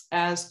sacks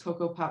as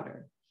cocoa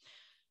powder.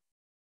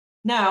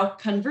 Now,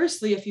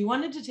 conversely, if you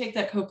wanted to take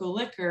that cocoa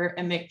liquor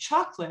and make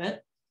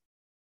chocolate,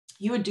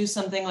 you would do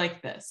something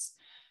like this.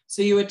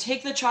 So you would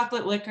take the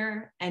chocolate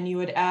liquor and you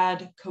would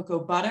add cocoa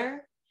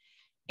butter,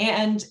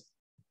 and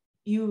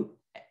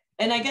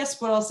I guess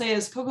what I'll say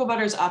is cocoa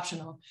butter is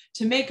optional.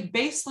 To make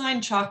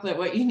baseline chocolate,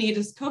 what you need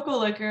is cocoa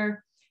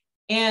liquor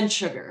and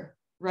sugar,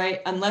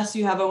 right? Unless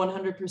you have a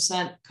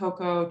 100%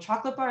 cocoa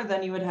chocolate bar,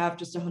 then you would have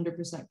just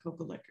 100%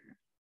 cocoa liquor.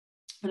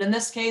 But in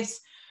this case,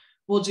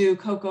 we'll do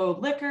cocoa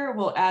liquor,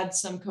 we'll add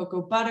some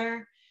cocoa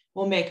butter,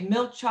 we'll make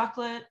milk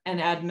chocolate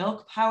and add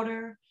milk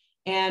powder.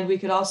 And we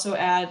could also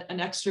add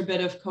an extra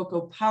bit of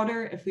cocoa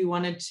powder if we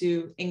wanted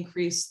to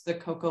increase the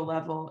cocoa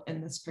level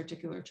in this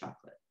particular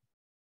chocolate.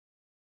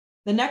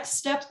 The next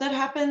step that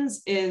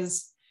happens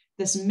is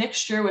this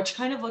mixture, which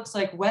kind of looks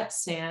like wet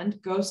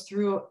sand, goes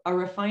through a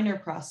refiner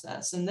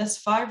process. And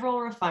this 5-roll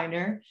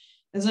refiner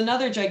is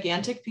another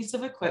gigantic piece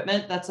of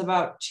equipment that's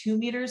about 2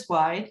 meters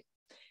wide.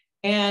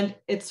 And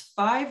it's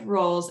 5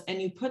 rolls,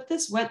 and you put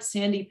this wet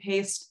sandy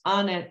paste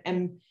on it.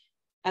 And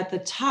at the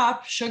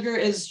top, sugar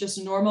is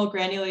just normal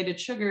granulated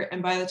sugar.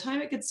 And by the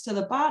time it gets to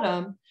the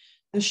bottom,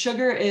 the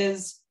sugar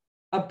is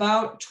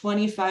about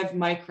 25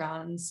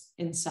 microns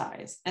in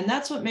size. And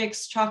that's what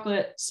makes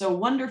chocolate so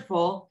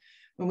wonderful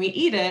when we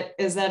eat it,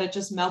 is that it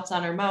just melts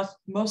on our mouth,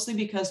 mostly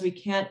because we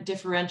can't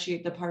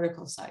differentiate the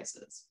particle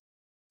sizes.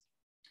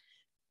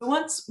 So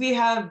once we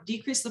have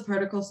decreased the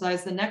particle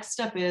size, the next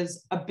step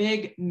is a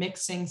big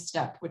mixing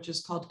step, which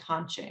is called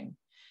conching.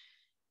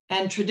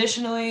 And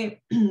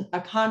traditionally,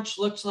 a conch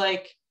looked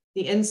like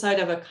the inside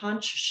of a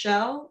conch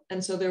shell.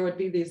 And so there would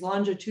be these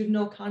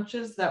longitudinal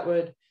conches that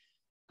would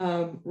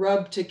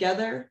rub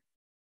together.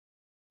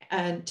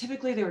 And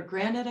typically they were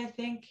granite, I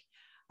think.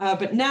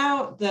 But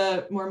now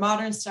the more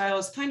modern style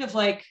is kind of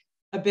like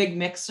a big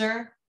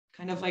mixer,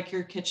 kind of like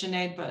your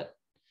KitchenAid, but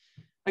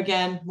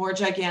again, more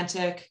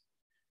gigantic,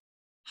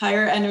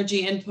 higher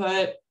energy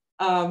input,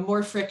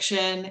 more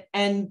friction.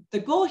 And the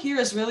goal here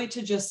is really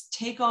to just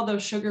take all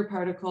those sugar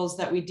particles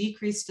that we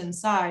decreased in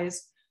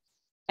size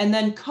and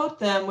then coat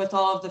them with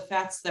all of the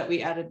fats that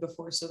we added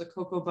before. So the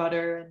cocoa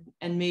butter,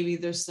 and maybe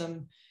there's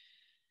some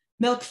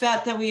milk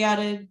fat that we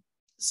added.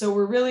 So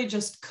we're really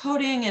just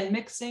coating and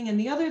mixing. And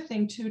the other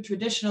thing too,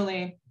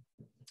 traditionally,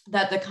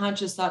 that the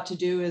conch is thought to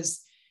do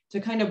is to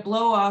kind of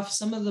blow off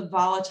some of the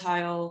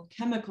volatile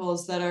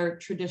chemicals that are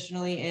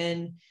traditionally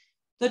in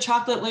the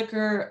chocolate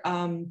liquor,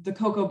 the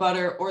cocoa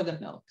butter, or the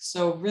milk.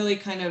 So really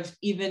kind of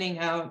evening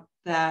out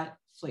that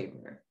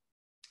flavor.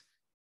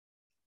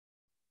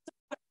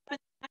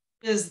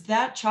 Is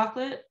that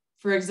chocolate,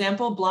 for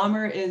example,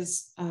 Blommer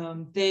is,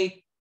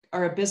 they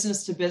are a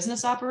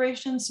business-to-business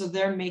operation. So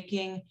they're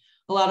making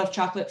a lot of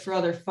chocolate for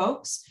other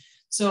folks.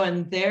 So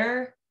in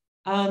their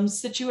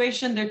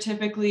situation, they're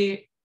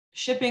typically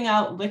shipping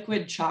out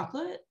liquid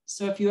chocolate.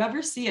 So if you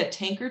ever see a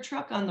tanker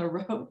truck on the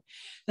road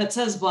that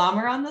says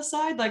Blommer on the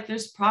side, like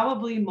there's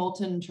probably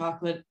molten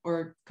chocolate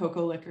or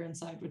cocoa liquor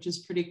inside, which is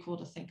pretty cool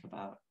to think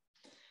about.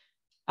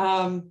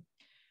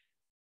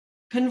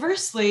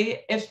 Conversely,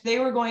 if they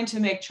were going to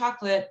make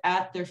chocolate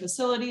at their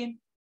facility,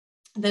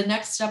 the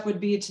next step would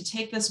be to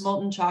take this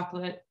molten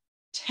chocolate,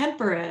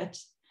 temper it.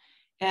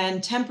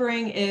 And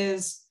tempering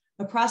is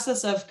a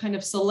process of kind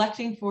of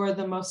selecting for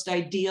the most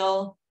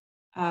ideal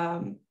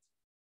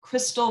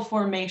crystal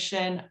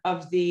formation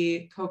of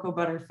the cocoa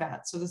butter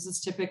fat. So this is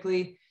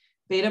typically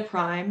beta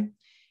prime.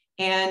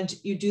 And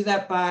you do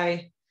that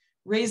by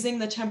raising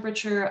the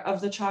temperature of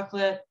the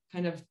chocolate,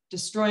 kind of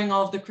destroying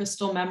all of the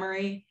crystal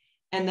memory,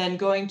 and then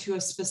going to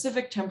a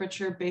specific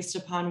temperature based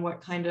upon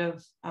what kind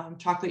of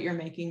chocolate you're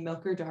making,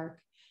 milk or dark.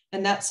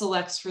 And that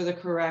selects for the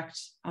correct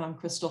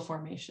crystal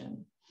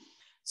formation.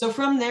 So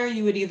from there,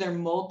 you would either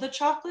mold the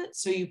chocolate.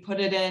 So you put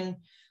it in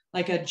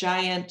like a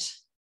giant,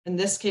 in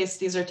this case,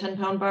 these are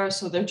 10-pound bars,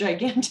 so they're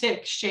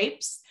gigantic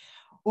shapes.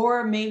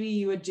 Or maybe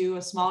you would do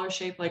a smaller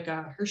shape, like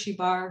a Hershey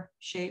bar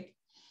shape.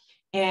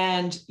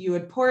 And you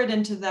would pour it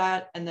into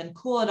that and then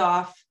cool it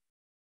off.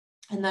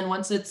 And then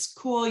once it's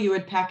cool, you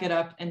would pack it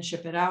up and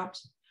ship it out.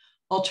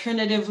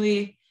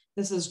 Alternatively,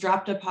 this is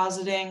drop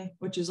depositing,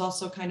 which is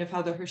also kind of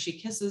how the Hershey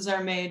Kisses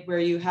are made, where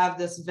you have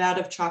this vat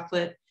of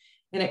chocolate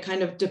and it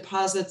kind of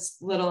deposits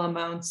little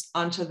amounts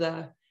onto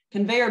the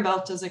conveyor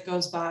belt as it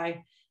goes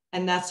by.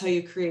 And that's how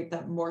you create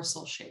that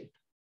morsel shape.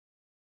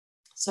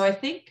 So I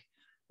think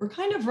we're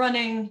kind of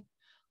running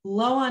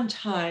low on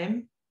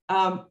time.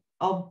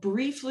 I'll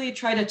briefly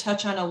try to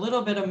touch on a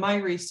little bit of my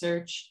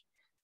research,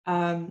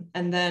 and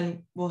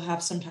then we'll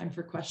have some time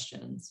for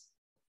questions.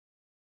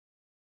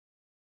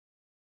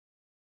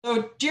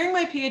 So during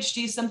my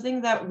PhD,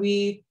 something that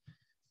we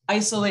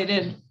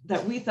isolated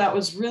that we thought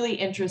was really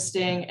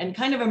interesting and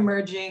kind of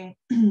emerging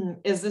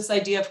is this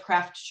idea of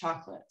craft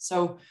chocolate.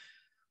 So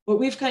what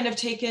we've kind of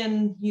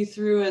taken you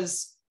through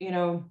is, you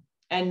know,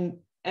 and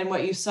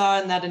what you saw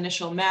in that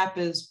initial map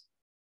is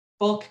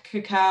bulk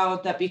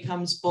cacao that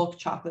becomes bulk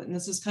chocolate. And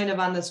this is kind of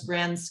on this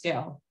grand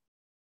scale.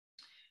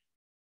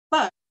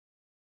 But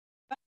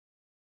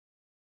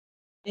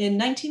in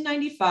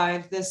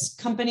 1995, this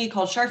company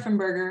called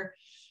Scharfenberger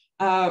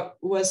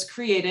was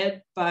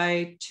created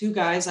by two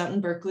guys out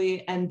in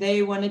Berkeley, and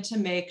they wanted to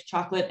make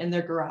chocolate in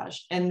their garage,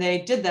 and they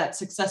did that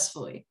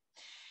successfully.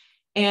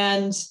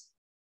 And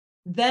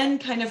then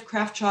kind of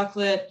craft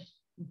chocolate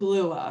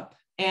blew up,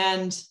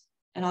 and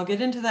I'll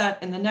get into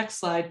that in the next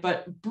slide,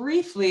 but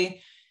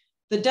briefly,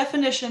 the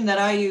definition that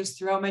I used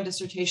throughout my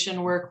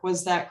dissertation work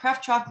was that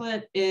craft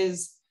chocolate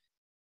is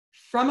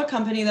from a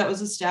company that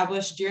was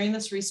established during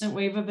this recent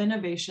wave of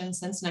innovation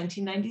since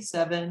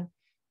 1997.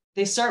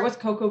 They start with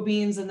cocoa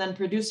beans and then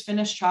produce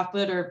finished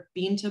chocolate or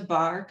bean to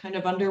bar kind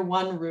of under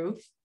one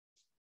roof.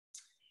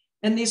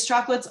 And these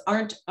chocolates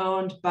aren't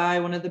owned by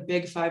one of the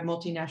big five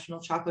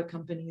multinational chocolate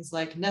companies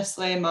like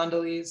Nestle,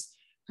 Mondelez,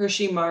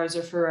 Hershey, Mars,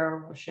 or Ferrero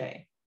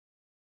Rocher.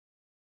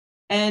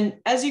 And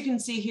as you can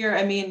see here,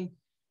 I mean,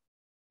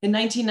 in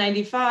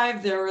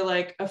 1995, there were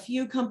like a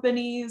few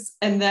companies,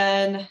 and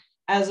then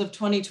as of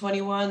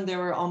 2021, there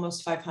were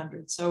almost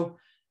 500. So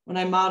when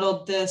I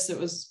modeled this, it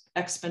was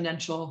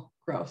exponential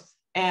growth.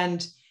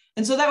 And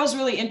so that was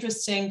really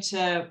interesting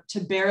to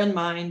bear in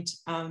mind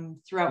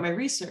throughout my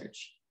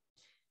research.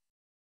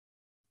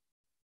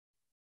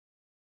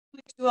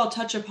 I'll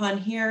touch upon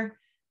here,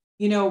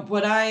 you know,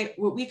 what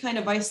we kind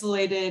of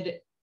isolated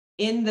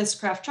in this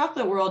craft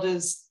chocolate world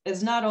is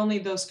not only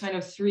those kind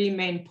of three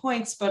main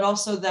points, but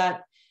also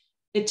that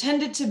it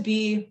tended to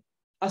be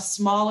a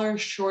smaller,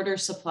 shorter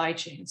supply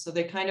chain. So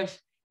they kind of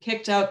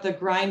kicked out the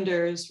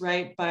grinders,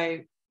 right,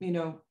 by, you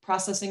know,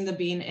 processing the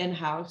bean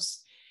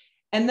in-house.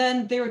 And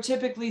then they were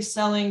typically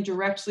selling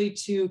directly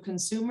to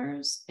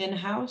consumers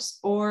in-house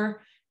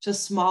or to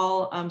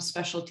small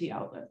specialty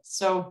outlets.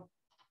 So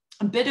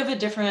a bit of a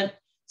different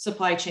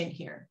supply chain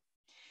here.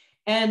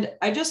 And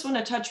I just want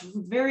to touch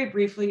very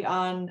briefly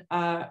on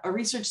a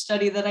research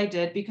study that I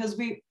did, because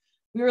we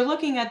were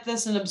looking at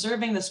this and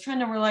observing this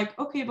trend, and we're like,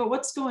 okay, but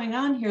what's going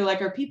on here?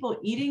 Like, are people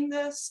eating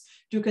this?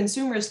 Do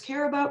consumers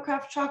care about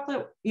craft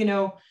chocolate? You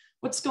know,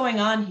 what's going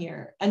on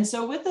here? And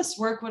so with this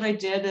work, what I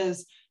did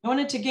is I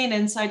wanted to gain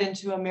insight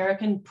into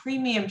American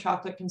premium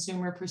chocolate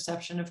consumer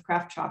perception of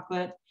craft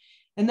chocolate,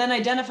 and then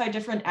identify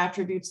different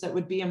attributes that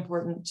would be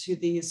important to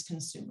these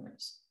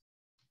consumers.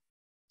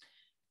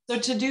 So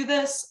to do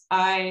this,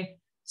 I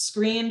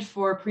screened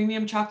for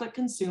premium chocolate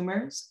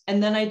consumers,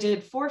 and then I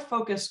did 4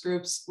 focus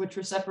groups, which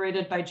were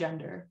separated by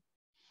gender.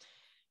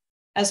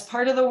 As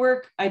part of the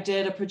work, I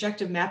did a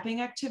projective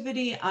mapping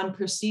activity on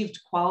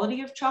perceived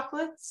quality of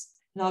chocolates,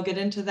 and I'll get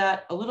into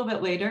that a little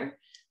bit later.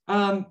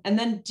 And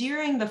then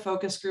during the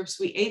focus groups,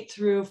 we ate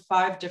through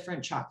 5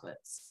 different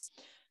chocolates.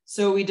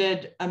 So we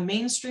did a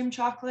mainstream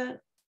chocolate,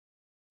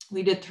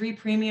 we did 3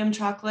 premium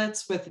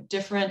chocolates with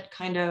different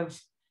kind of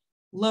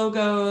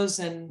logos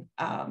and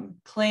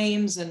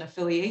claims and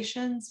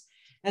affiliations.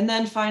 And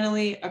then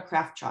finally a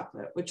craft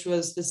chocolate, which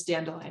was this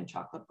dandelion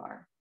chocolate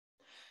bar.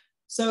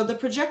 So the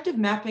projective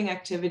mapping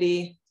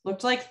activity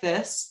looked like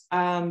this.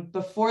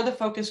 Before the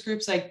focus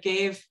groups, I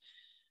gave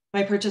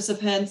my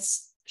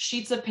participants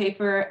sheets of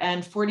paper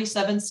and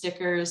 47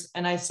 stickers.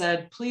 And I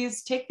said,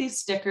 please take these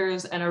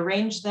stickers and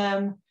arrange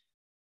them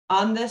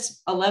on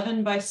this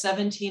 11 by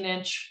 17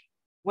 inch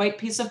white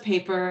piece of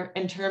paper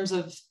in terms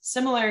of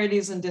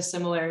similarities and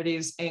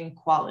dissimilarities in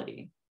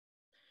quality.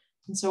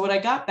 And so what I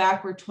got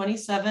back were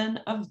 27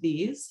 of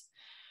these.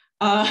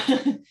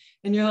 And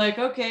you're like,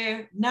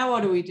 okay, now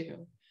what do we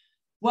do?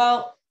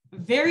 Well,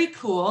 very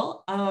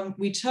cool.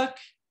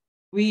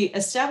 We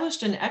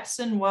established an X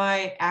and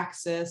Y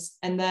axis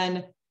and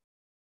then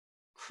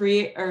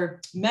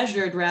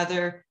measured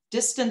rather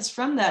distance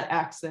from that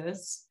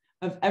axis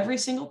of every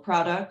single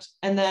product,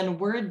 and then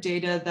word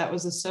data that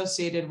was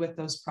associated with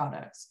those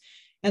products.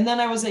 And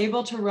then I was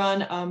able to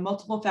run a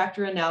multiple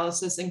factor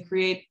analysis and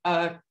create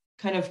a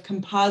kind of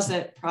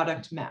composite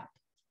product map.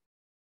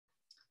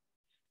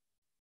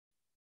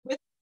 With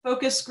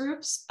focus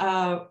groups,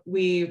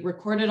 we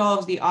recorded all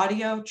of the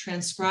audio,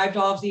 transcribed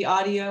all of the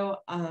audio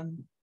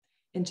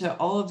into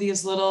all of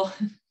these little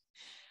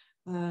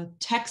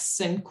texts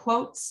and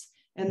quotes.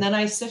 And then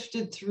I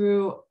sifted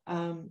through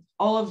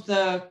all of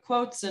the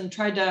quotes and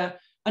tried to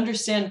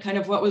understand kind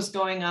of what was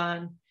going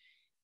on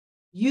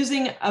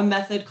using a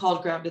method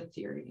called grounded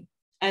theory.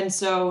 And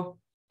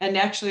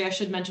actually I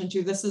should mention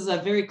too, this is a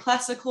very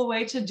classical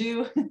way to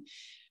do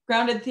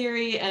grounded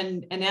theory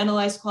and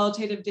analyze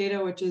qualitative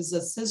data, which is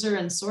a scissor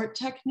and sort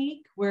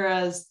technique.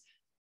 Whereas,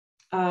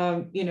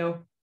 you know,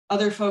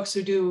 other folks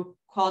who do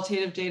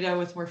qualitative data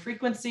with more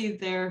frequency,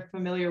 they're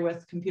familiar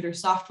with computer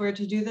software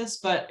to do this,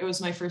 but it was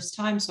my first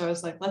time. So I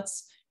was like,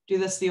 let's do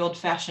this the old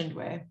fashioned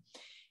way.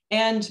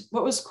 And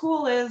what was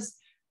cool is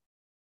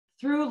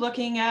through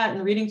looking at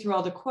and reading through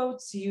all the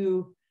quotes,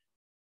 you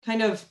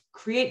kind of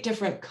create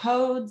different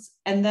codes.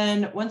 And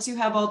then once you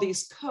have all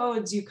these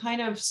codes, you kind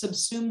of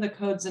subsume the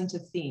codes into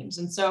themes.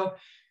 And so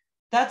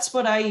that's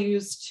what I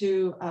use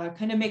to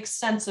kind of make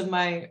sense of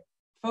my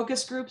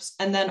focus groups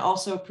and then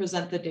also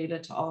present the data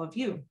to all of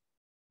you.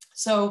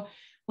 So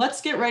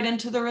let's get right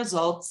into the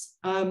results.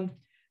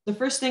 The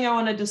first thing I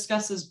want to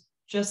discuss is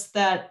just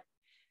that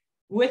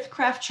with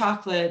craft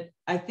chocolate,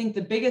 I think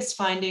the biggest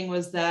finding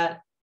was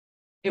that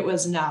it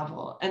was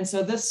novel. And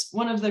so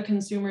one of the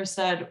consumers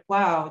said,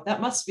 wow,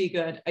 that must be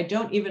good. I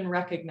don't even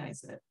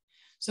recognize it.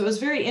 So it was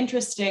very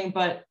interesting,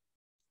 but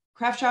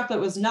craft chocolate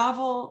was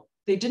novel.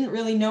 They didn't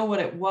really know what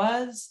it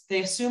was.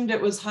 They assumed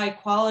it was high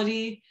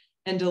quality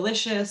and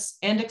delicious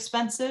and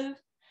expensive,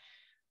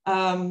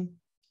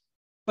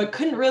 but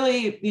couldn't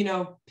really,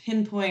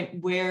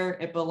 pinpoint where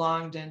it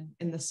belonged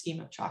in the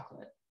scheme of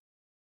chocolate.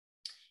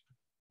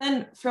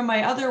 Then from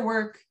my other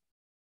work,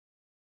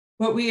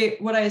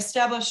 what I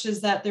established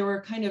is that there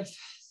were kind of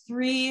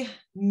three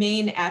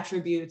main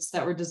attributes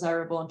that were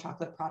desirable in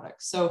chocolate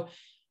products. So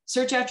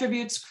search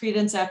attributes,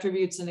 credence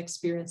attributes, and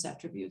experience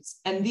attributes.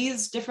 And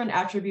these different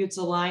attributes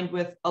aligned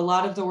with a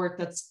lot of the work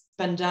that's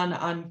been done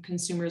on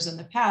consumers in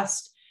the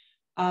past.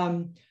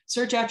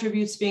 Search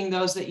attributes being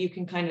those that you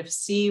can kind of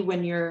see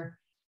when you're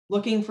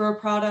looking for a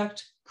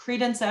product,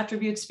 credence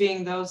attributes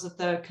being those that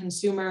the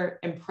consumer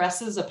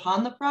impresses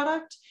upon the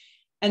product,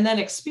 and then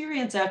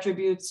experience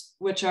attributes,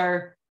 which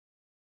are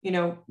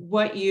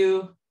what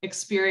you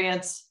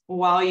experience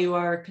while you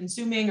are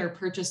consuming or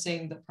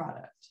purchasing the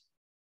product.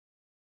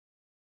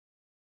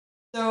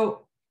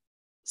 So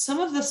some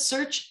of the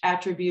search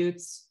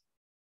attributes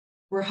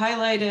were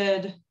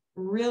highlighted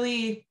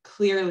really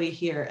clearly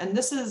here. And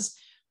this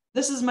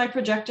is my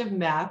projective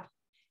map.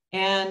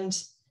 And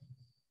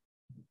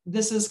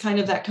this is kind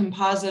of that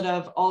composite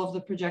of all of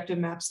the projective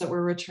maps that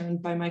were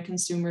returned by my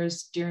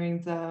consumers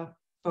during the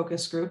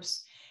focus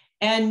groups.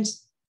 And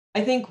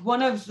I think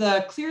one of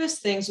the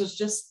clearest things was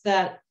just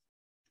that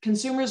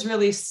consumers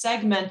really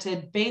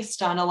segmented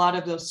based on a lot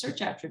of those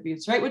search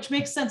attributes, right? Which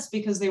makes sense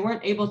because they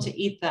weren't able to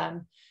eat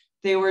them.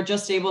 They were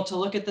just able to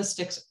look at the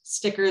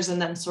stickers and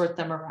then sort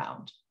them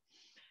around.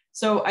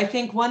 So I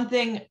think one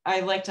thing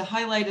I like to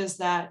highlight is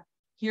that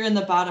here in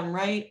the bottom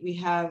right, we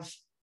have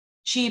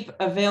cheap,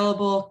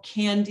 available,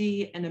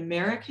 candy, and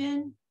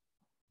American.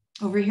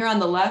 Over here on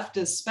the left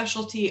is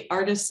specialty,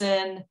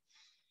 artisan,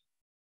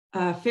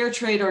 fair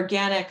trade,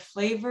 organic,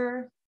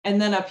 flavor. And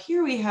then up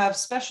here we have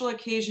special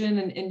occasion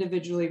and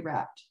individually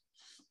wrapped.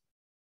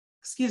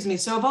 Excuse me.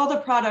 So of all the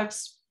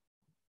products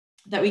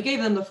that we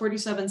gave them, the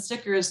 47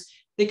 stickers,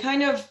 they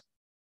kind of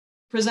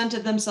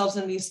presented themselves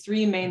in these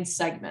three main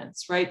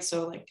segments, right?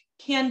 So like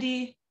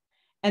candy.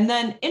 And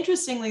then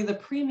interestingly, the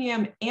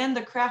premium and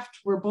the craft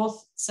were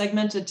both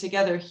segmented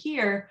together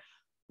here,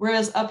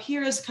 whereas up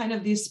here is kind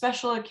of these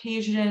special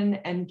occasion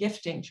and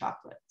gifting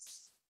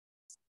chocolates.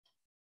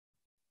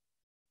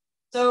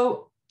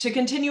 So to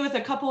continue with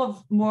a couple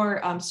of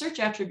more search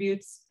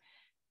attributes,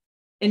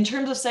 in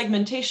terms of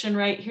segmentation,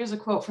 right, here's a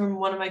quote from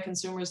one of my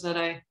consumers that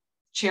I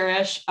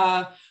cherish.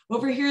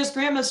 Over here is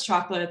grandma's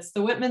chocolates,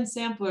 the Whitman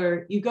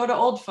sampler. You go to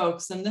old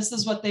folks and this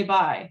is what they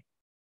buy.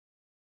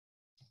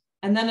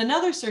 And then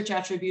another search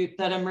attribute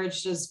that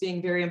emerged as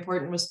being very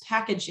important was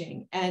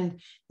packaging. And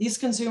these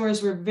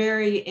consumers were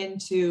very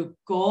into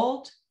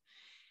gold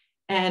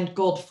and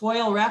gold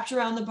foil wrapped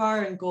around the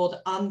bar and gold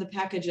on the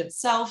package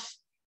itself.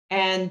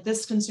 And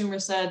this consumer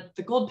said,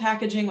 the gold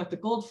packaging with the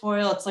gold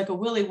foil, it's like a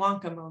Willy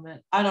Wonka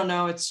moment. I don't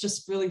know, it's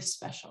just really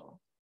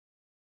special.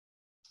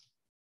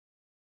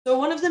 So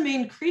one of the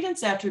main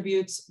credence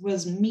attributes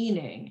was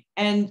meaning.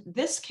 And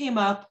this came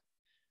up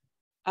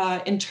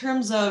in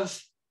terms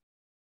of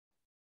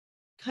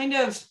kind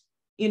of,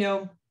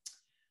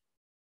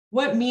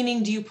 what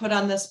meaning do you put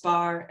on this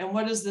bar and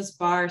what does this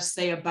bar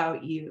say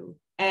about you?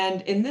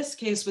 And in this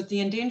case, with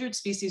the endangered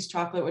species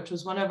chocolate, which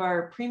was one of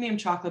our premium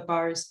chocolate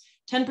bars,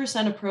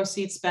 10% of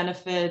proceeds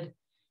benefit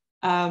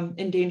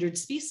endangered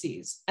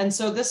species. And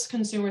so this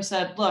consumer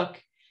said, look,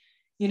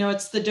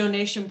 it's the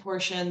donation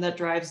portion that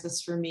drives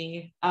this for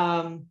me.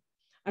 I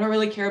don't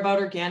really care about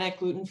organic,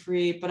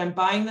 gluten-free, but I'm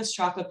buying this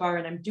chocolate bar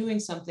and I'm doing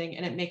something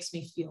and it makes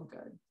me feel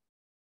good.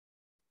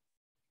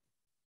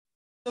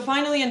 So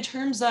finally, in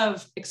terms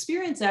of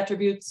experience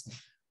attributes,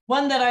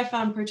 one that I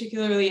found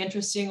particularly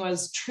interesting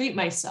was treat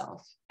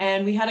myself.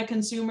 And we had a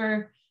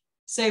consumer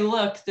say,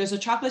 look, there's a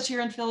chocolatier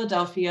in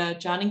Philadelphia,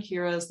 John and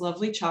Kira's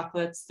lovely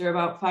chocolates. They're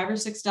about $5 or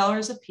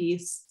 $6 a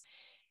piece.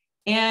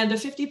 And a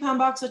 50-pound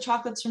box of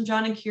chocolates from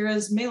John and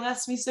Kira's may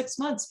last me 6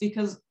 months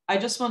because I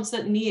just won't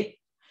sit and eat.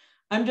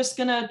 I'm just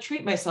gonna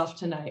treat myself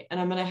tonight and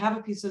I'm gonna have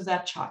a piece of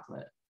that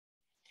chocolate.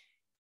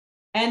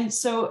 And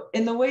so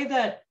in the way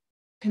that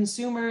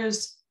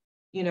consumers,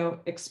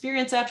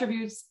 experience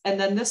attributes, and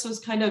then this was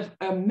kind of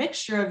a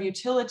mixture of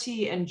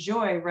utility and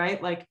joy,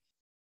 right? Like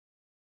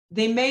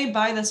they may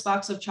buy this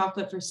box of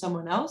chocolate for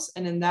someone else.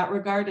 And in that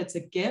regard, it's a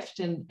gift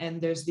and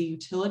there's the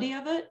utility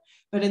of it.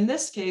 But in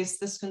this case,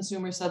 this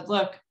consumer said,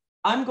 look,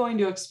 I'm going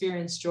to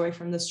experience joy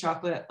from this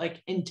chocolate,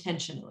 like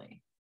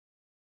intentionally.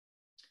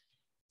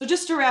 So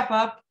just to wrap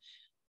up,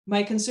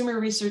 my consumer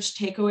research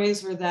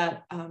takeaways were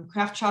that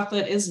craft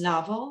chocolate is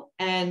novel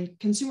and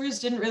consumers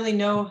didn't really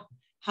know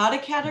how to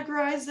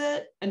categorize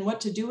it and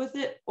what to do with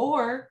it.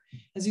 Or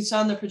as you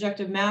saw in the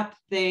projective map,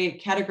 they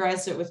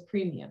categorized it with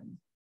premium.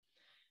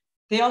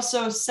 They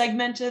also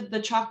segmented the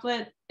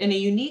chocolate in a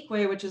unique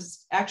way, which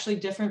is actually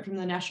different from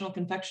the National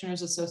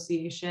Confectioners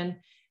Association,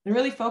 and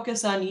really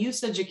focus on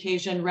usage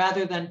occasion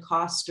rather than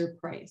cost or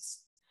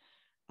price.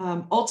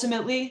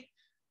 Ultimately,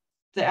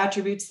 the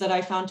attributes that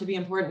I found to be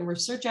important were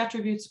search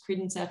attributes,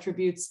 credence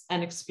attributes,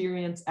 and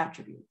experience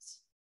attributes.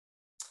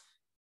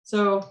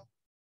 So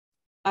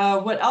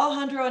what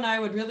Alejandro and I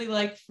would really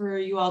like for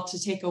you all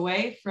to take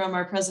away from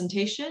our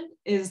presentation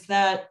is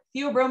that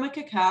Theobroma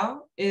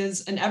cacao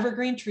is an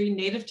evergreen tree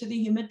native to the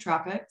humid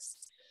tropics.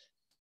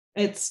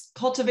 It's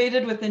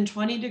cultivated within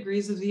 20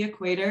 degrees of the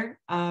equator,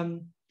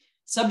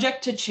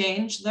 subject to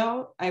change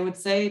though, I would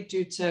say,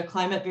 due to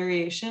climate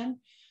variation.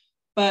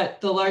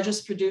 But the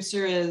largest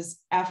producer is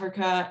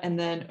Africa, and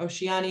then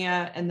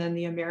Oceania, and then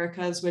the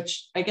Americas,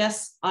 which I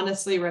guess,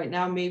 honestly, right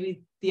now,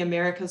 maybe the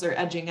Americas are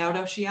edging out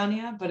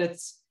Oceania, but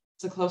it's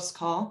a close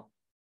call.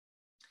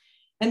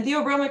 And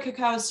Theobroma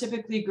cacao is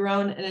typically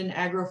grown in an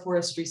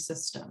agroforestry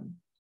system.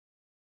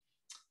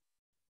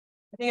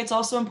 I think it's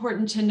also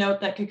important to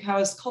note that cacao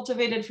is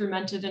cultivated,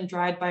 fermented, and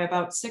dried by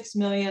about 6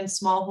 million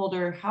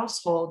smallholder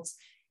households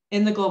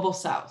in the global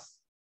South.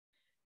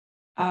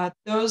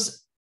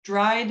 Those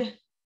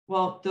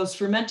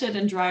fermented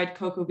and dried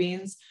cocoa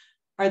beans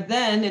are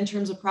then, in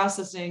terms of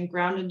processing,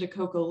 ground into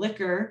cocoa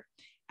liquor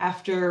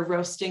after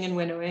roasting and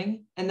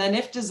winnowing, and then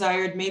if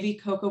desired, maybe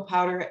cocoa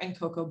powder and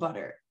cocoa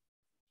butter.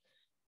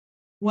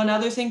 One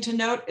other thing to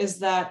note is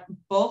that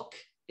bulk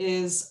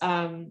is,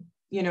 kind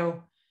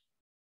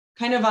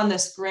of on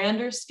this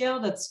grander scale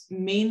that's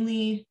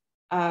mainly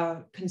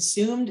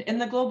consumed in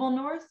the global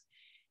North,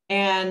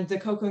 and the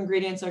cocoa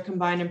ingredients are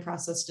combined and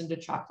processed into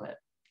chocolate.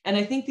 And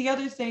I think the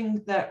other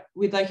thing that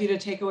we'd like you to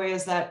take away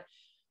is that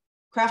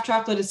craft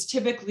chocolate is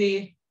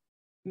typically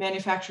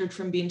manufactured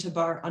from bean to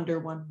bar under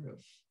one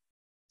roof.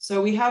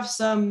 So we have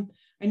some,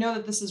 I know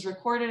that this is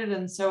recorded,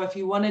 and so if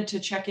you wanted to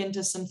check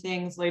into some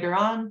things later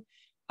on,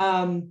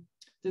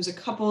 there's a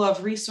couple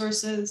of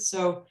resources.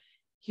 So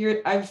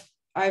here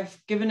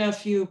I've given a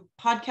few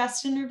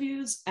podcast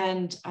interviews,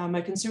 and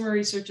my consumer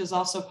research is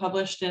also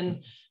published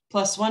in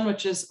 +1,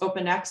 which is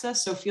open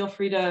access. So feel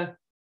free to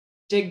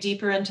dig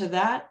deeper into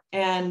that.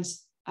 And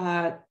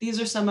these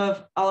are some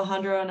of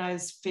Alejandro and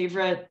I's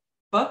favorite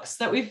books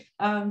that we've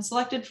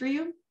selected for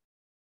you.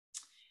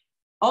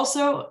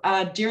 Also,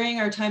 during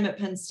our time at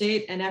Penn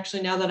State, and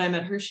actually now that I'm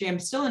at Hershey, I'm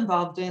still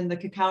involved in the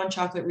Cacao and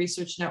Chocolate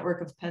Research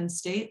Network of Penn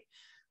State,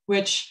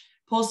 which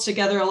pulls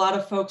together a lot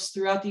of folks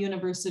throughout the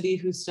university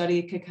who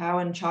study cacao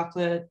and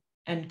chocolate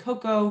and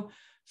cocoa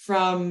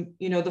from,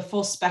 the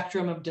full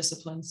spectrum of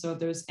disciplines. So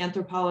there's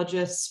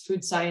anthropologists,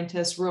 food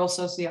scientists, rural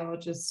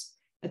sociologists,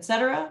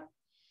 etc.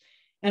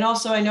 And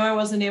also, I know I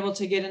wasn't able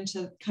to get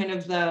into kind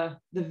of the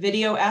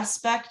video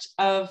aspect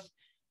of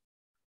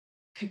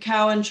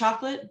cacao and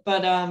chocolate,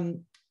 but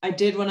I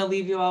did want to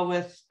leave you all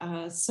with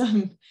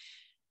some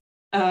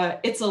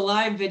It's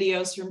Alive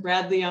videos from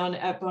Brad Leon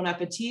at Bon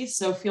Appetit.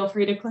 So feel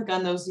free to click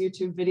on those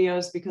YouTube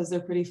videos because they're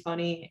pretty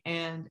funny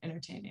and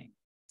entertaining.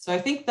 So I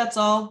think that's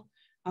all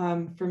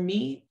for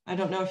me. I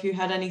don't know if you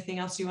had anything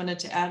else you wanted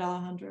to add,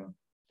 Alejandro.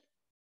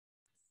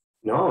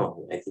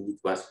 No, I think it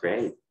was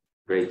great.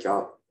 Great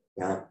job.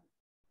 Yeah.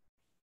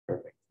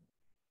 Perfect.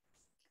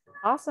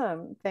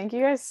 Awesome. Thank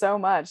you guys so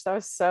much. That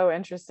was so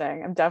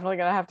interesting. I'm definitely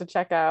going to have to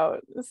check out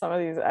some of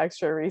these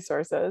extra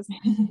resources.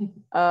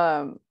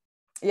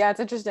 Yeah,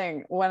 it's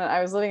interesting. When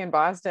I was living in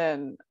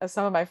Boston,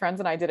 some of my friends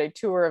and I did a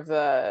tour of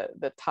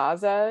the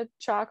Taza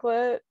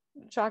chocolate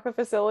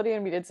facility,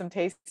 and we did some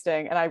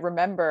tasting. And I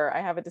remember,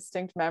 I have a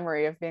distinct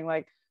memory of being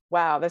like,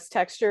 wow, this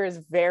texture is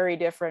very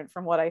different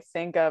from what I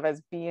think of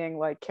as being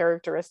like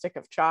characteristic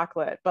of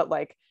chocolate. But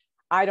like,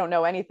 I don't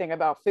know anything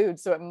about food,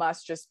 so it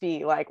must just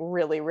be like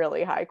really,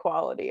 really high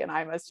quality, and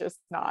I must just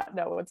not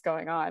know what's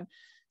going on.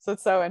 So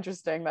it's so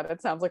interesting that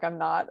it sounds like I'm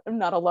not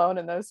alone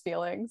in those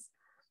feelings.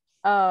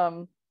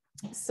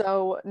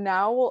 So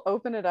now we'll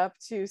open it up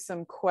to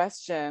some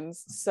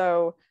questions.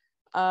 So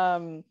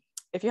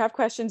if you have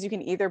questions, you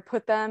can either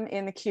put them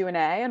in the Q&A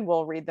and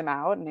we'll read them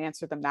out and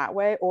answer them that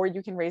way, or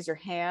you can raise your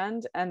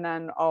hand and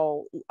then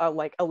I'll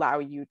like allow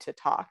you to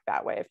talk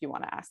that way if you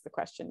want to ask the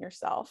question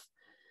yourself.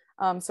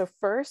 So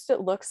first, it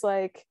looks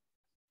like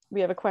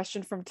we have a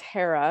question from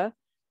Tara.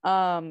 So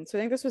I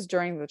think this was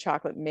during the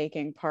chocolate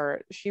making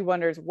part. She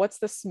wonders, what's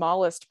the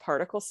smallest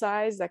particle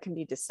size that can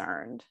be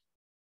discerned?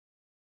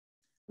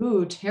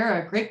 Ooh,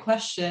 Tara, great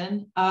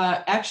question.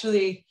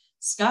 Actually,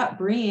 Scott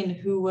Breen,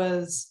 who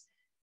was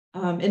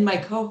in my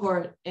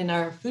cohort in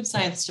our food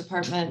science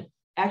department,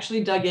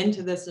 actually dug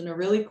into this in a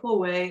really cool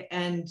way.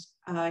 And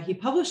he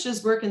published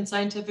his work in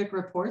scientific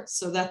reports.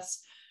 So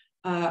that's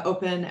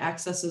open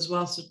access as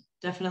well. So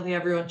definitely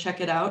everyone check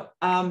it out.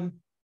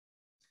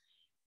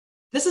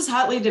 This is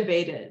hotly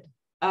debated.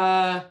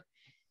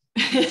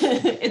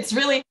 It's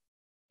really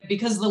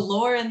because the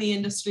lore in the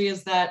industry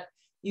is that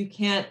you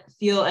can't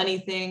feel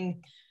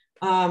anything,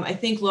 I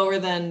think lower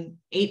than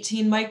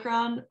 18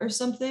 micron or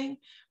something.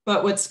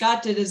 But what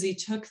Scott did is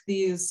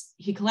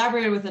he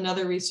collaborated with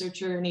another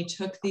researcher, and he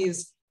took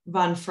these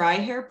von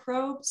Freiherr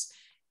probes,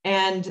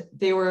 and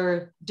they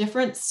were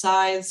different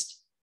sized,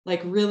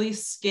 like really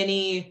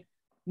skinny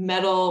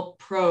metal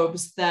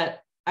probes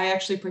that I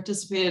actually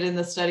participated in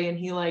the study, and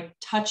he like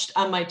touched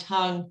on my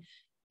tongue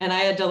And I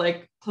had to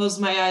like close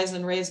my eyes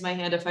and raise my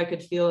hand if I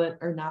could feel it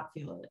or not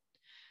feel it.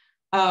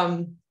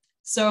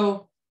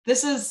 So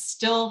this is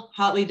still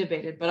hotly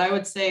debated, but I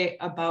would say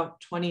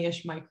about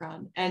 20-ish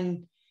micron.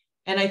 And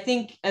I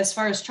think as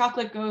far as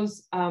chocolate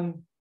goes,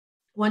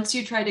 once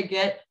you try to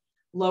get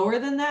lower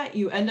than that,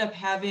 you end up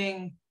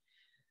having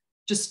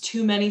just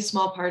too many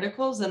small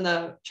particles and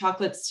the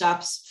chocolate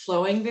stops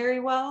flowing very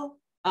well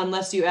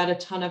unless you add a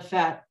ton of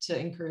fat to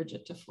encourage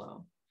it to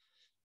flow.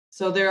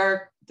 So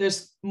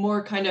there's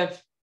more kind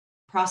of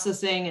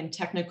processing and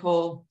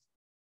technical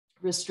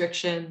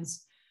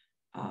restrictions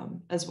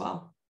as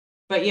well.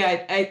 But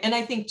yeah,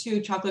 I think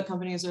too, chocolate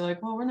companies are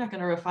like, well, we're not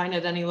going to refine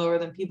it any lower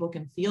than people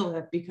can feel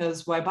it,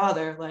 because why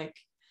bother? Like,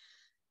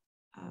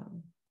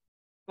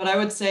 but I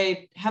would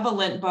say have a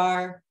Lindt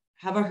bar,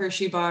 have a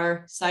Hershey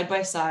bar side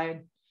by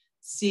side,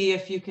 see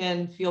if you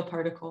can feel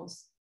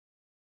particles.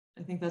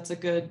 I think that's a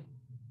good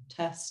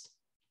test.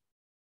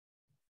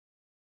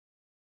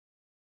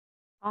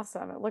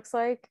 Awesome. It looks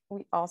like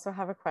we also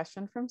have a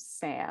question from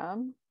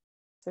Sam.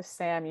 So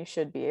Sam, you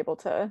should be able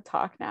to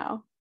talk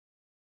now.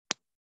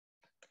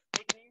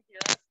 Hey, can you hear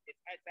us? It's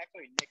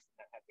actually Nixon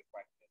that has the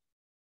question.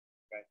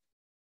 But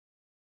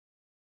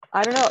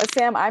I don't know,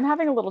 Sam, I'm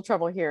having a little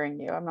trouble hearing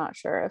you. I'm not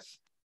sure if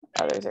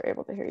others are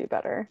able to hear you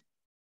better.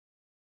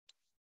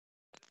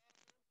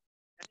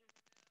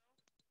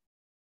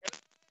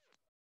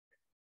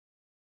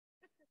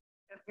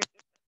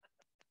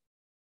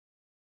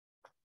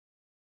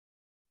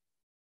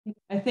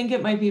 I think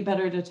it might be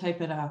better to type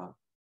it out,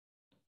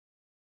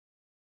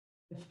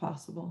 if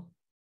possible.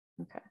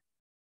 Okay.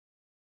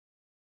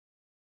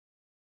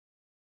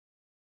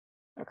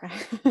 Okay.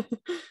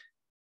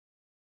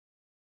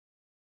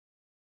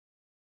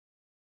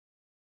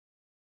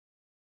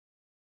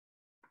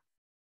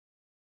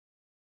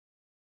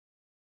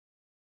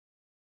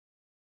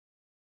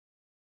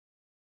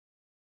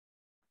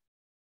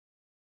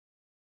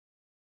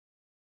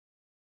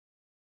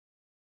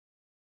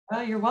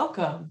 Oh, you're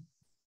welcome.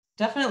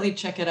 Definitely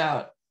check it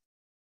out.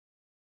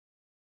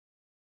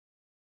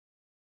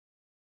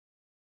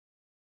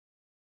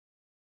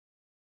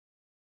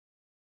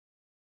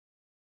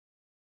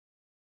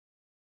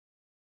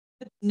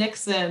 It's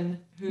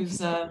Nixon who's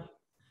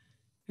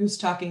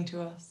talking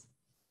to us.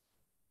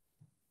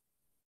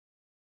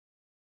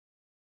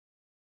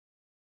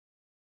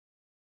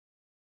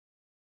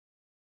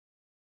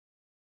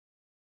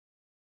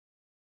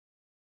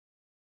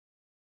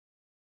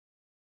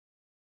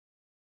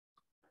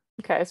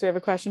 Okay, so we have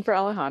a question for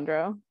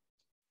Alejandro.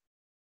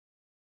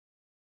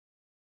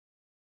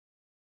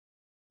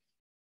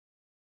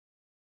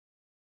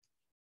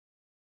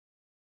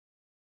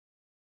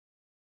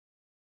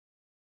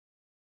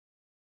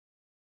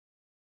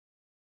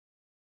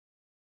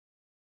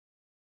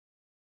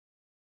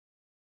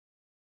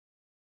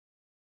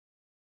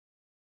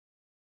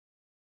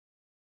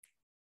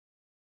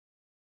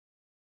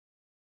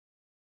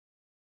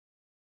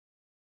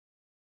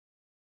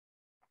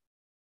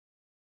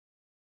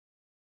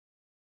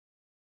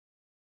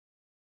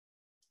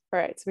 All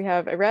right, so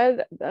I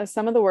read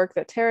some of the work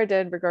that Tara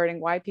did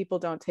regarding why people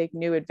don't take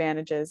new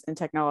advantages in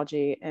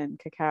technology in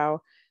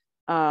cacao.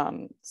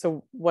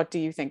 So what do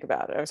you think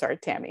about it? Oh, sorry,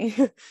 Tammy.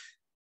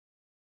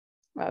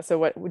 So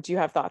what would you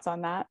have thoughts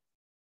on that?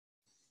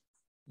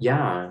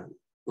 Yeah,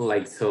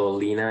 like so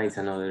Lina is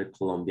another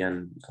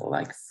Colombian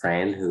like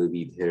friend who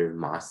did her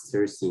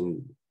master's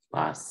in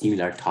a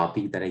similar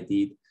topic that I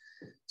did.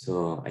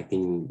 So I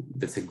think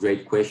that's a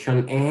great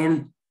question.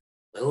 And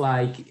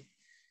like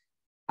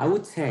I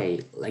would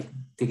say like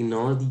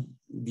technology,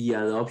 the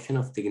adoption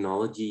of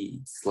technology,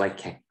 it's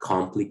like a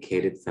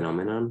complicated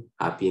phenomenon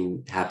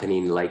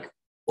happening like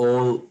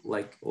all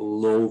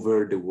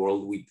over the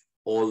world with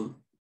all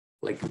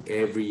like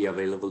every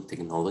available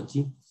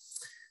technology.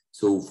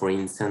 So for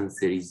instance,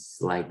 there is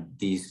like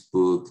this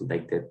book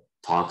like that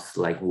talks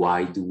like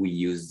why do we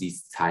use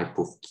this type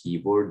of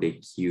keyboard, the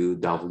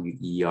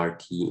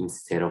QWERT,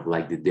 instead of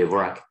like the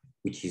Dvorak,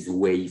 which is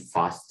way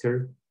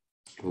faster.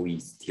 We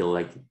still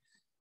like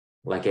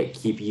I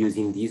keep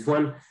using this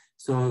one.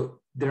 So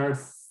there are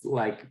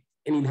like,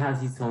 and it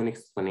has its own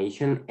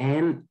explanation.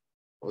 And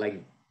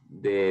like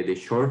the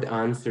short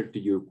answer to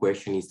your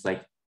question is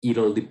like, it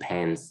all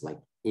depends. Like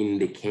in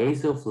the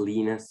case of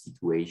Lina's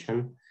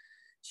situation,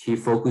 she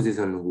focuses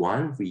on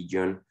one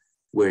region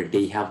where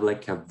they have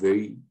like a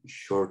very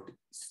short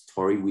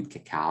story with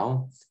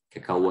cacao.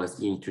 Cacao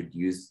was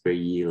introduced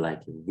very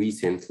like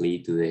recently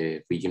to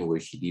the region where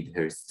she did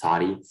her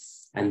study,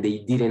 and they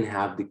didn't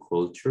have the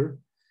culture.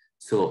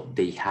 So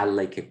they had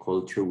like a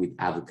culture with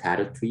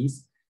avocado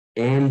trees,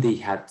 and they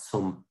had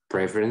some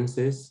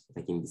preferences.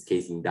 Like in this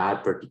case, in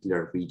that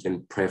particular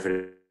region,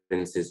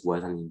 preferences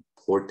was an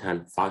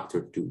important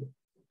factor to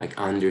like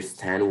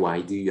understand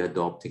why do you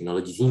adopt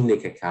technologies in the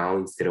cacao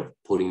instead of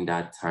putting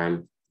that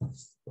time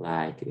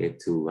like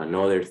to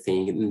another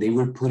thing. And they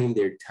were putting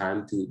their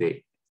time to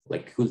the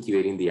like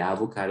cultivating the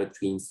avocado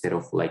tree instead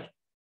of like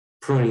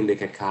pruning the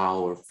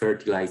cacao or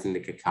fertilizing the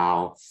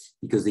cacao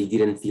because they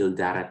didn't feel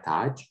that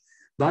attached.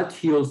 but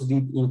she also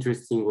did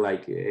interesting,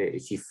 like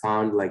she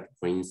found, like,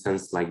 for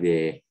instance, like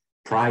the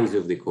price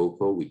of the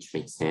cocoa, which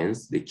makes sense.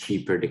 The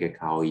cheaper the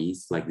cacao is,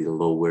 like the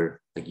lower,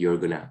 like you're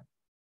gonna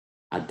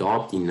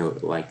adopt,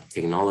 like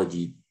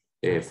technology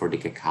for the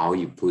cacao.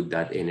 You put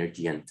that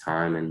energy and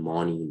time and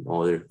money in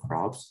other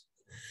crops.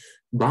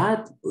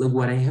 But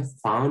what I have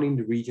found in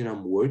the region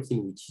I'm working,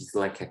 which is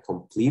like a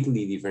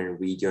completely different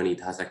region,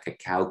 it has a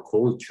cacao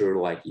culture,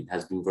 like it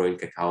has been growing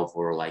cacao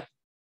for like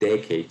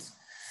decades.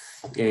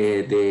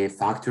 The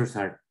factors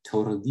are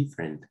totally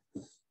different.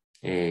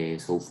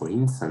 So for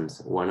instance,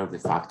 one of the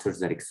factors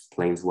that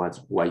explains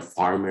why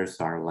farmers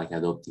are like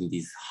adopting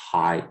these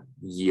high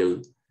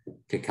yield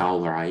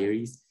cacao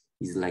varieties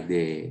is like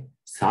the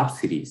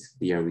subsidies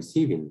they are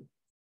receiving.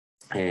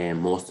 And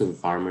most of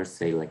the farmers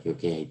say like,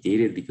 okay, I did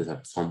it because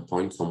at some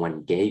point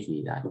someone gave me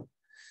that.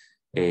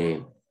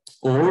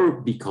 Or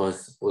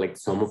because like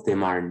some of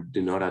them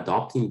do not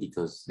adopting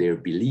because their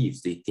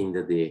beliefs, they think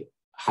that the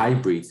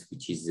hybrids,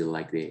 which is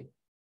like the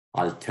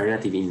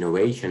alternative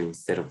innovation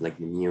instead of like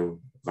the new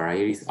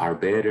varieties, are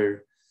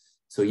better.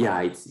 So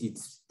yeah,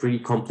 it's pretty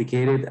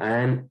complicated,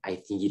 and I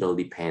think it all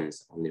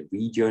depends on the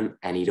region,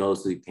 and it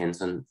also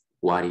depends on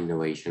what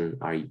innovation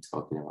are you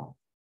talking about.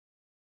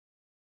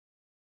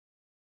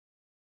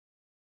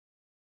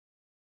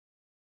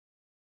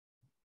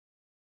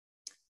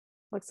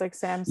 Looks like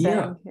Sam's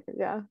saying,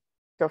 yeah,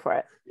 go for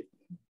it.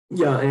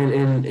 Yeah,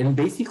 and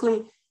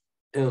basically,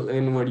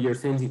 and what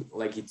you're saying,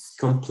 like, it's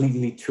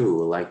completely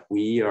true. Like,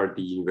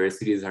 the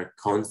universities are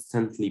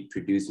constantly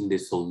producing the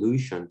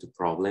solution to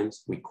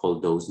problems. We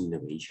call those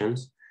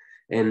innovations.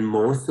 And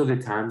most of the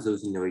times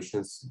those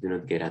innovations do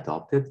not get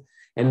adopted.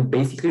 And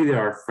basically there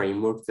are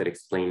frameworks that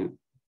explain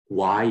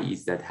why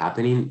is that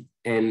happening.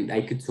 And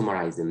I could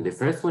summarize them. The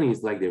first one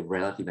is like the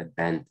relative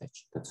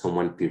advantage that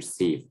someone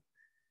perceives.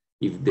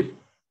 If the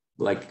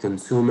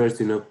consumers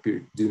do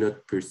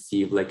not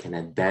perceive like an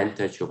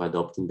advantage of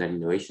adopting that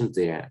innovation,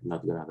 they are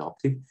not going to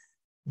adopt it.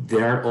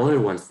 There are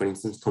other ones, for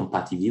instance,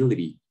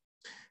 compatibility.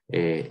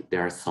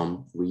 There are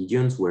some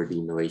regions where the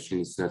innovation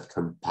is not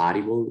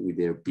compatible with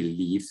their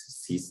belief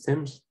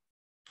systems,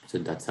 so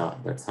that's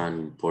an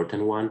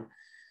important one.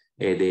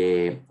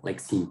 The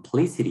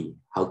simplicity,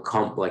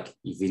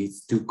 if it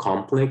is too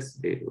complex,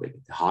 the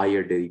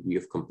higher the degree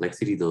of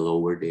complexity, the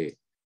lower the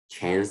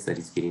chance that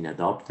it's getting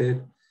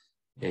adopted.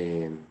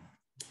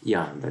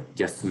 Yeah, that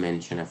just to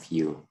mention a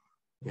few.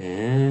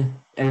 And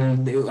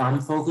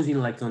I'm focusing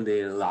on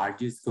the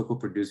largest cocoa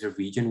producer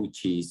region,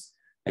 which is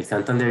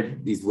Santander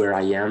is where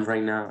I am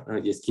right now.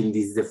 Just kidding,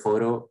 this is the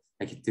photo.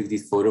 I took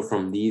this photo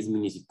from this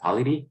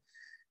municipality.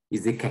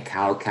 It's the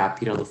cacao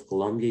capital of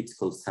Colombia. It's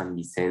called San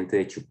Vicente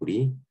de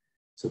Chucurí.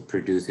 So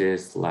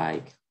produces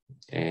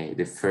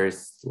the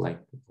first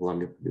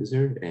Colombia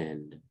producer.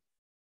 And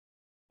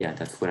yeah,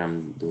 that's where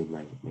I'm doing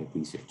my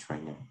research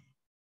right now.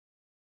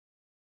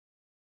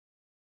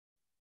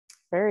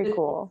 Very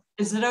cool.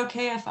 Is it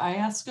okay if I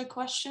ask a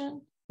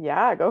question?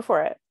 Yeah, go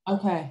for it.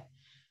 Okay.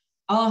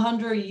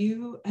 Alejandro,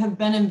 you have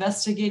been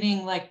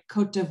investigating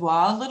Cote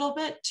d'Ivoire a little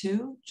bit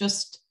too,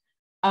 just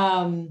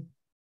some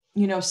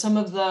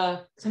of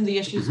the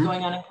issues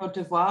going on in Cote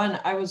d'Ivoire. And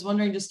I was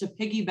wondering, just to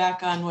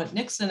piggyback on what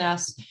Nixon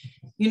asked,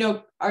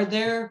 are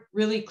there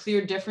really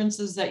clear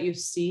differences that you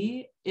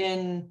see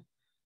in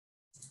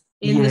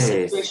the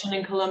situation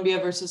in Colombia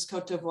versus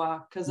Cote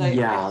d'Ivoire? Because go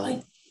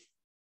ahead.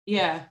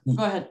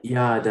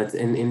 Yeah,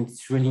 and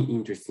it's really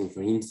interesting.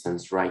 For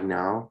instance, right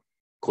now,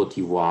 Cote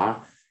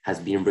d'Ivoire has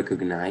been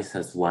recognized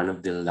as one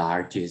of the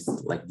largest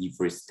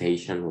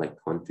deforestation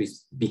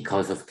countries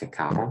because of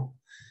cacao.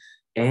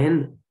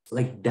 And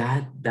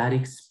that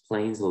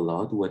explains a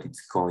lot what is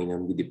going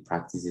on with the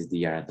practices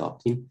they are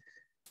adopting.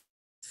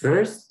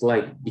 First,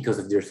 because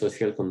of their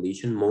social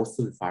condition, most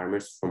of the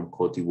farmers from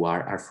Cote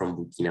d'Ivoire are from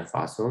Burkina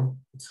Faso.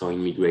 So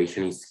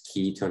immigration is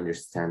key to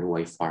understand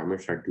why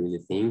farmers are doing the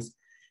things.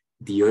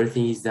 The other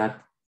thing is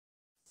that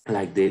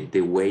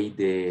the way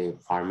the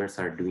farmers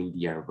are doing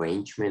the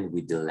arrangement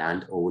with the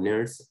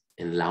landowners,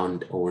 and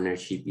land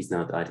ownership is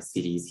not as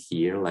it is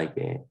here.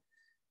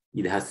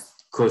 It has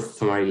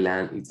customary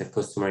land. It's a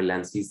customary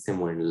land system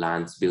where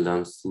lands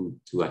belongs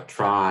to a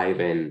tribe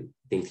and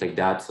things like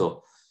that.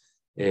 So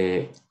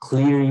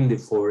clearing the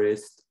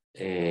forest,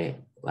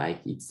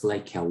 it's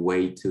a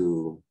way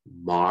to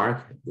mark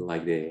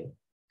the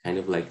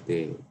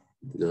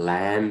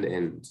land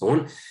and so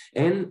on.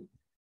 And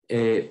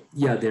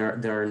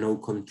there are no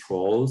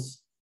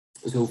controls.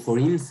 So for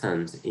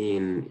instance,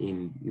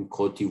 in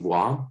Cote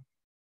d'Ivoire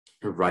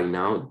right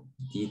now,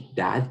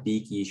 that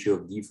big issue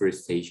of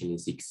deforestation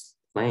is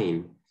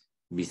explained,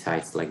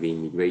 besides the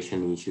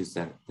immigration issues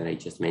that I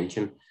just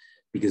mentioned,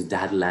 because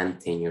that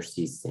land tenure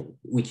system,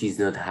 which is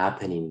not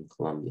happening in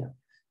Colombia.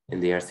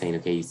 And they are saying,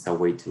 okay, it's a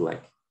way to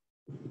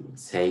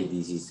say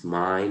this is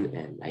mine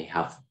and I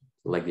have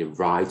the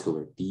rights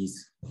over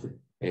this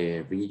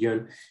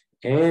region.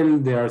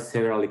 And there are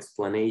several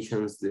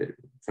explanations that,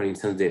 for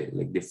instance,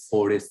 the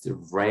forest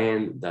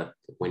rent, that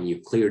when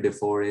you clear the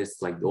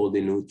forest, all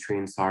the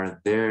nutrients are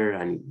there,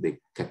 and the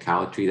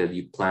cacao tree that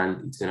you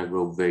plant, it's gonna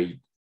grow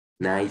very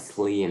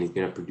nicely and it's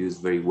going to produce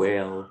very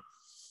well.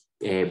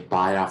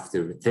 But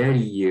after 30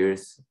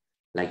 years,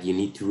 like you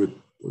need to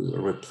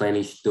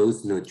replenish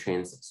those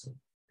nutrients. So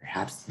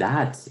perhaps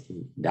that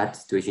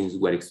situation is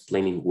what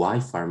explaining why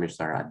farmers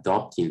are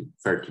adopting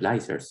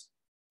fertilizers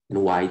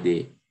and why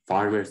the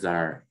farmers that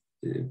are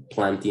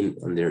planting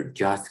on their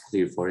just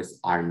clear forests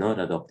are not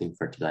adopting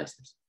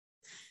fertilizers.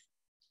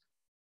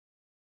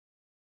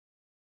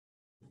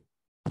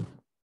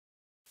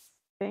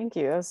 Thank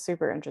you. That's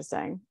super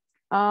interesting.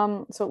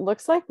 So it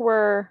looks like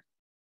we're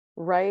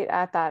right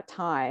at that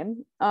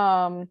time.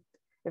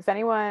 If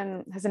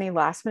anyone has any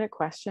last minute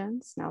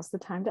questions, now's the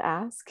time to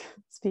ask.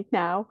 Speak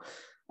now.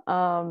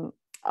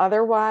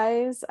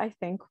 Otherwise, I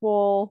think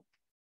we'll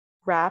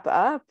wrap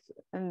up.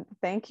 And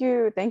thank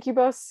you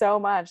both so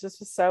much. This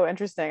was so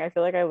interesting. I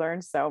feel like I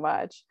learned so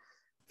much.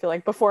 I feel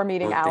like before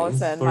meeting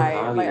Allison,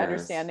 my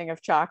understanding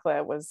of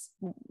chocolate was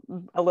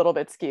a little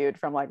bit skewed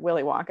from like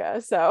Willy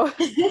Wonka. So,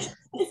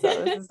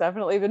 so this has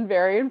definitely been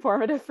very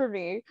informative for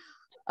me.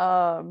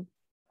 But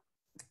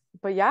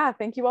yeah,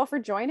 thank you all for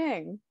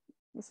joining.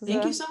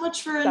 Thank you so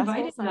much for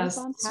inviting us.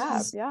 On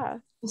Tap.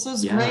 This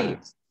was great.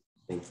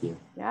 Thank you.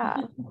 Yeah.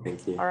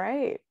 Thank you. All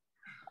right.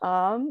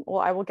 Well,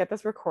 I will get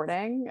this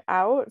recording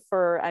out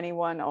for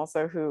anyone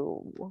also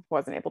who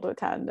wasn't able to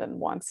attend and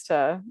wants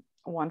to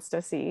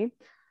see.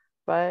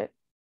 But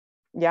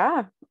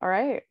yeah, all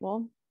right.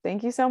 Well,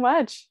 thank you so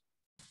much.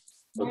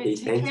 Okay,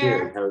 thank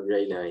you. Have a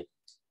great night.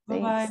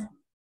 Bye-bye.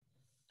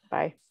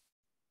 Bye.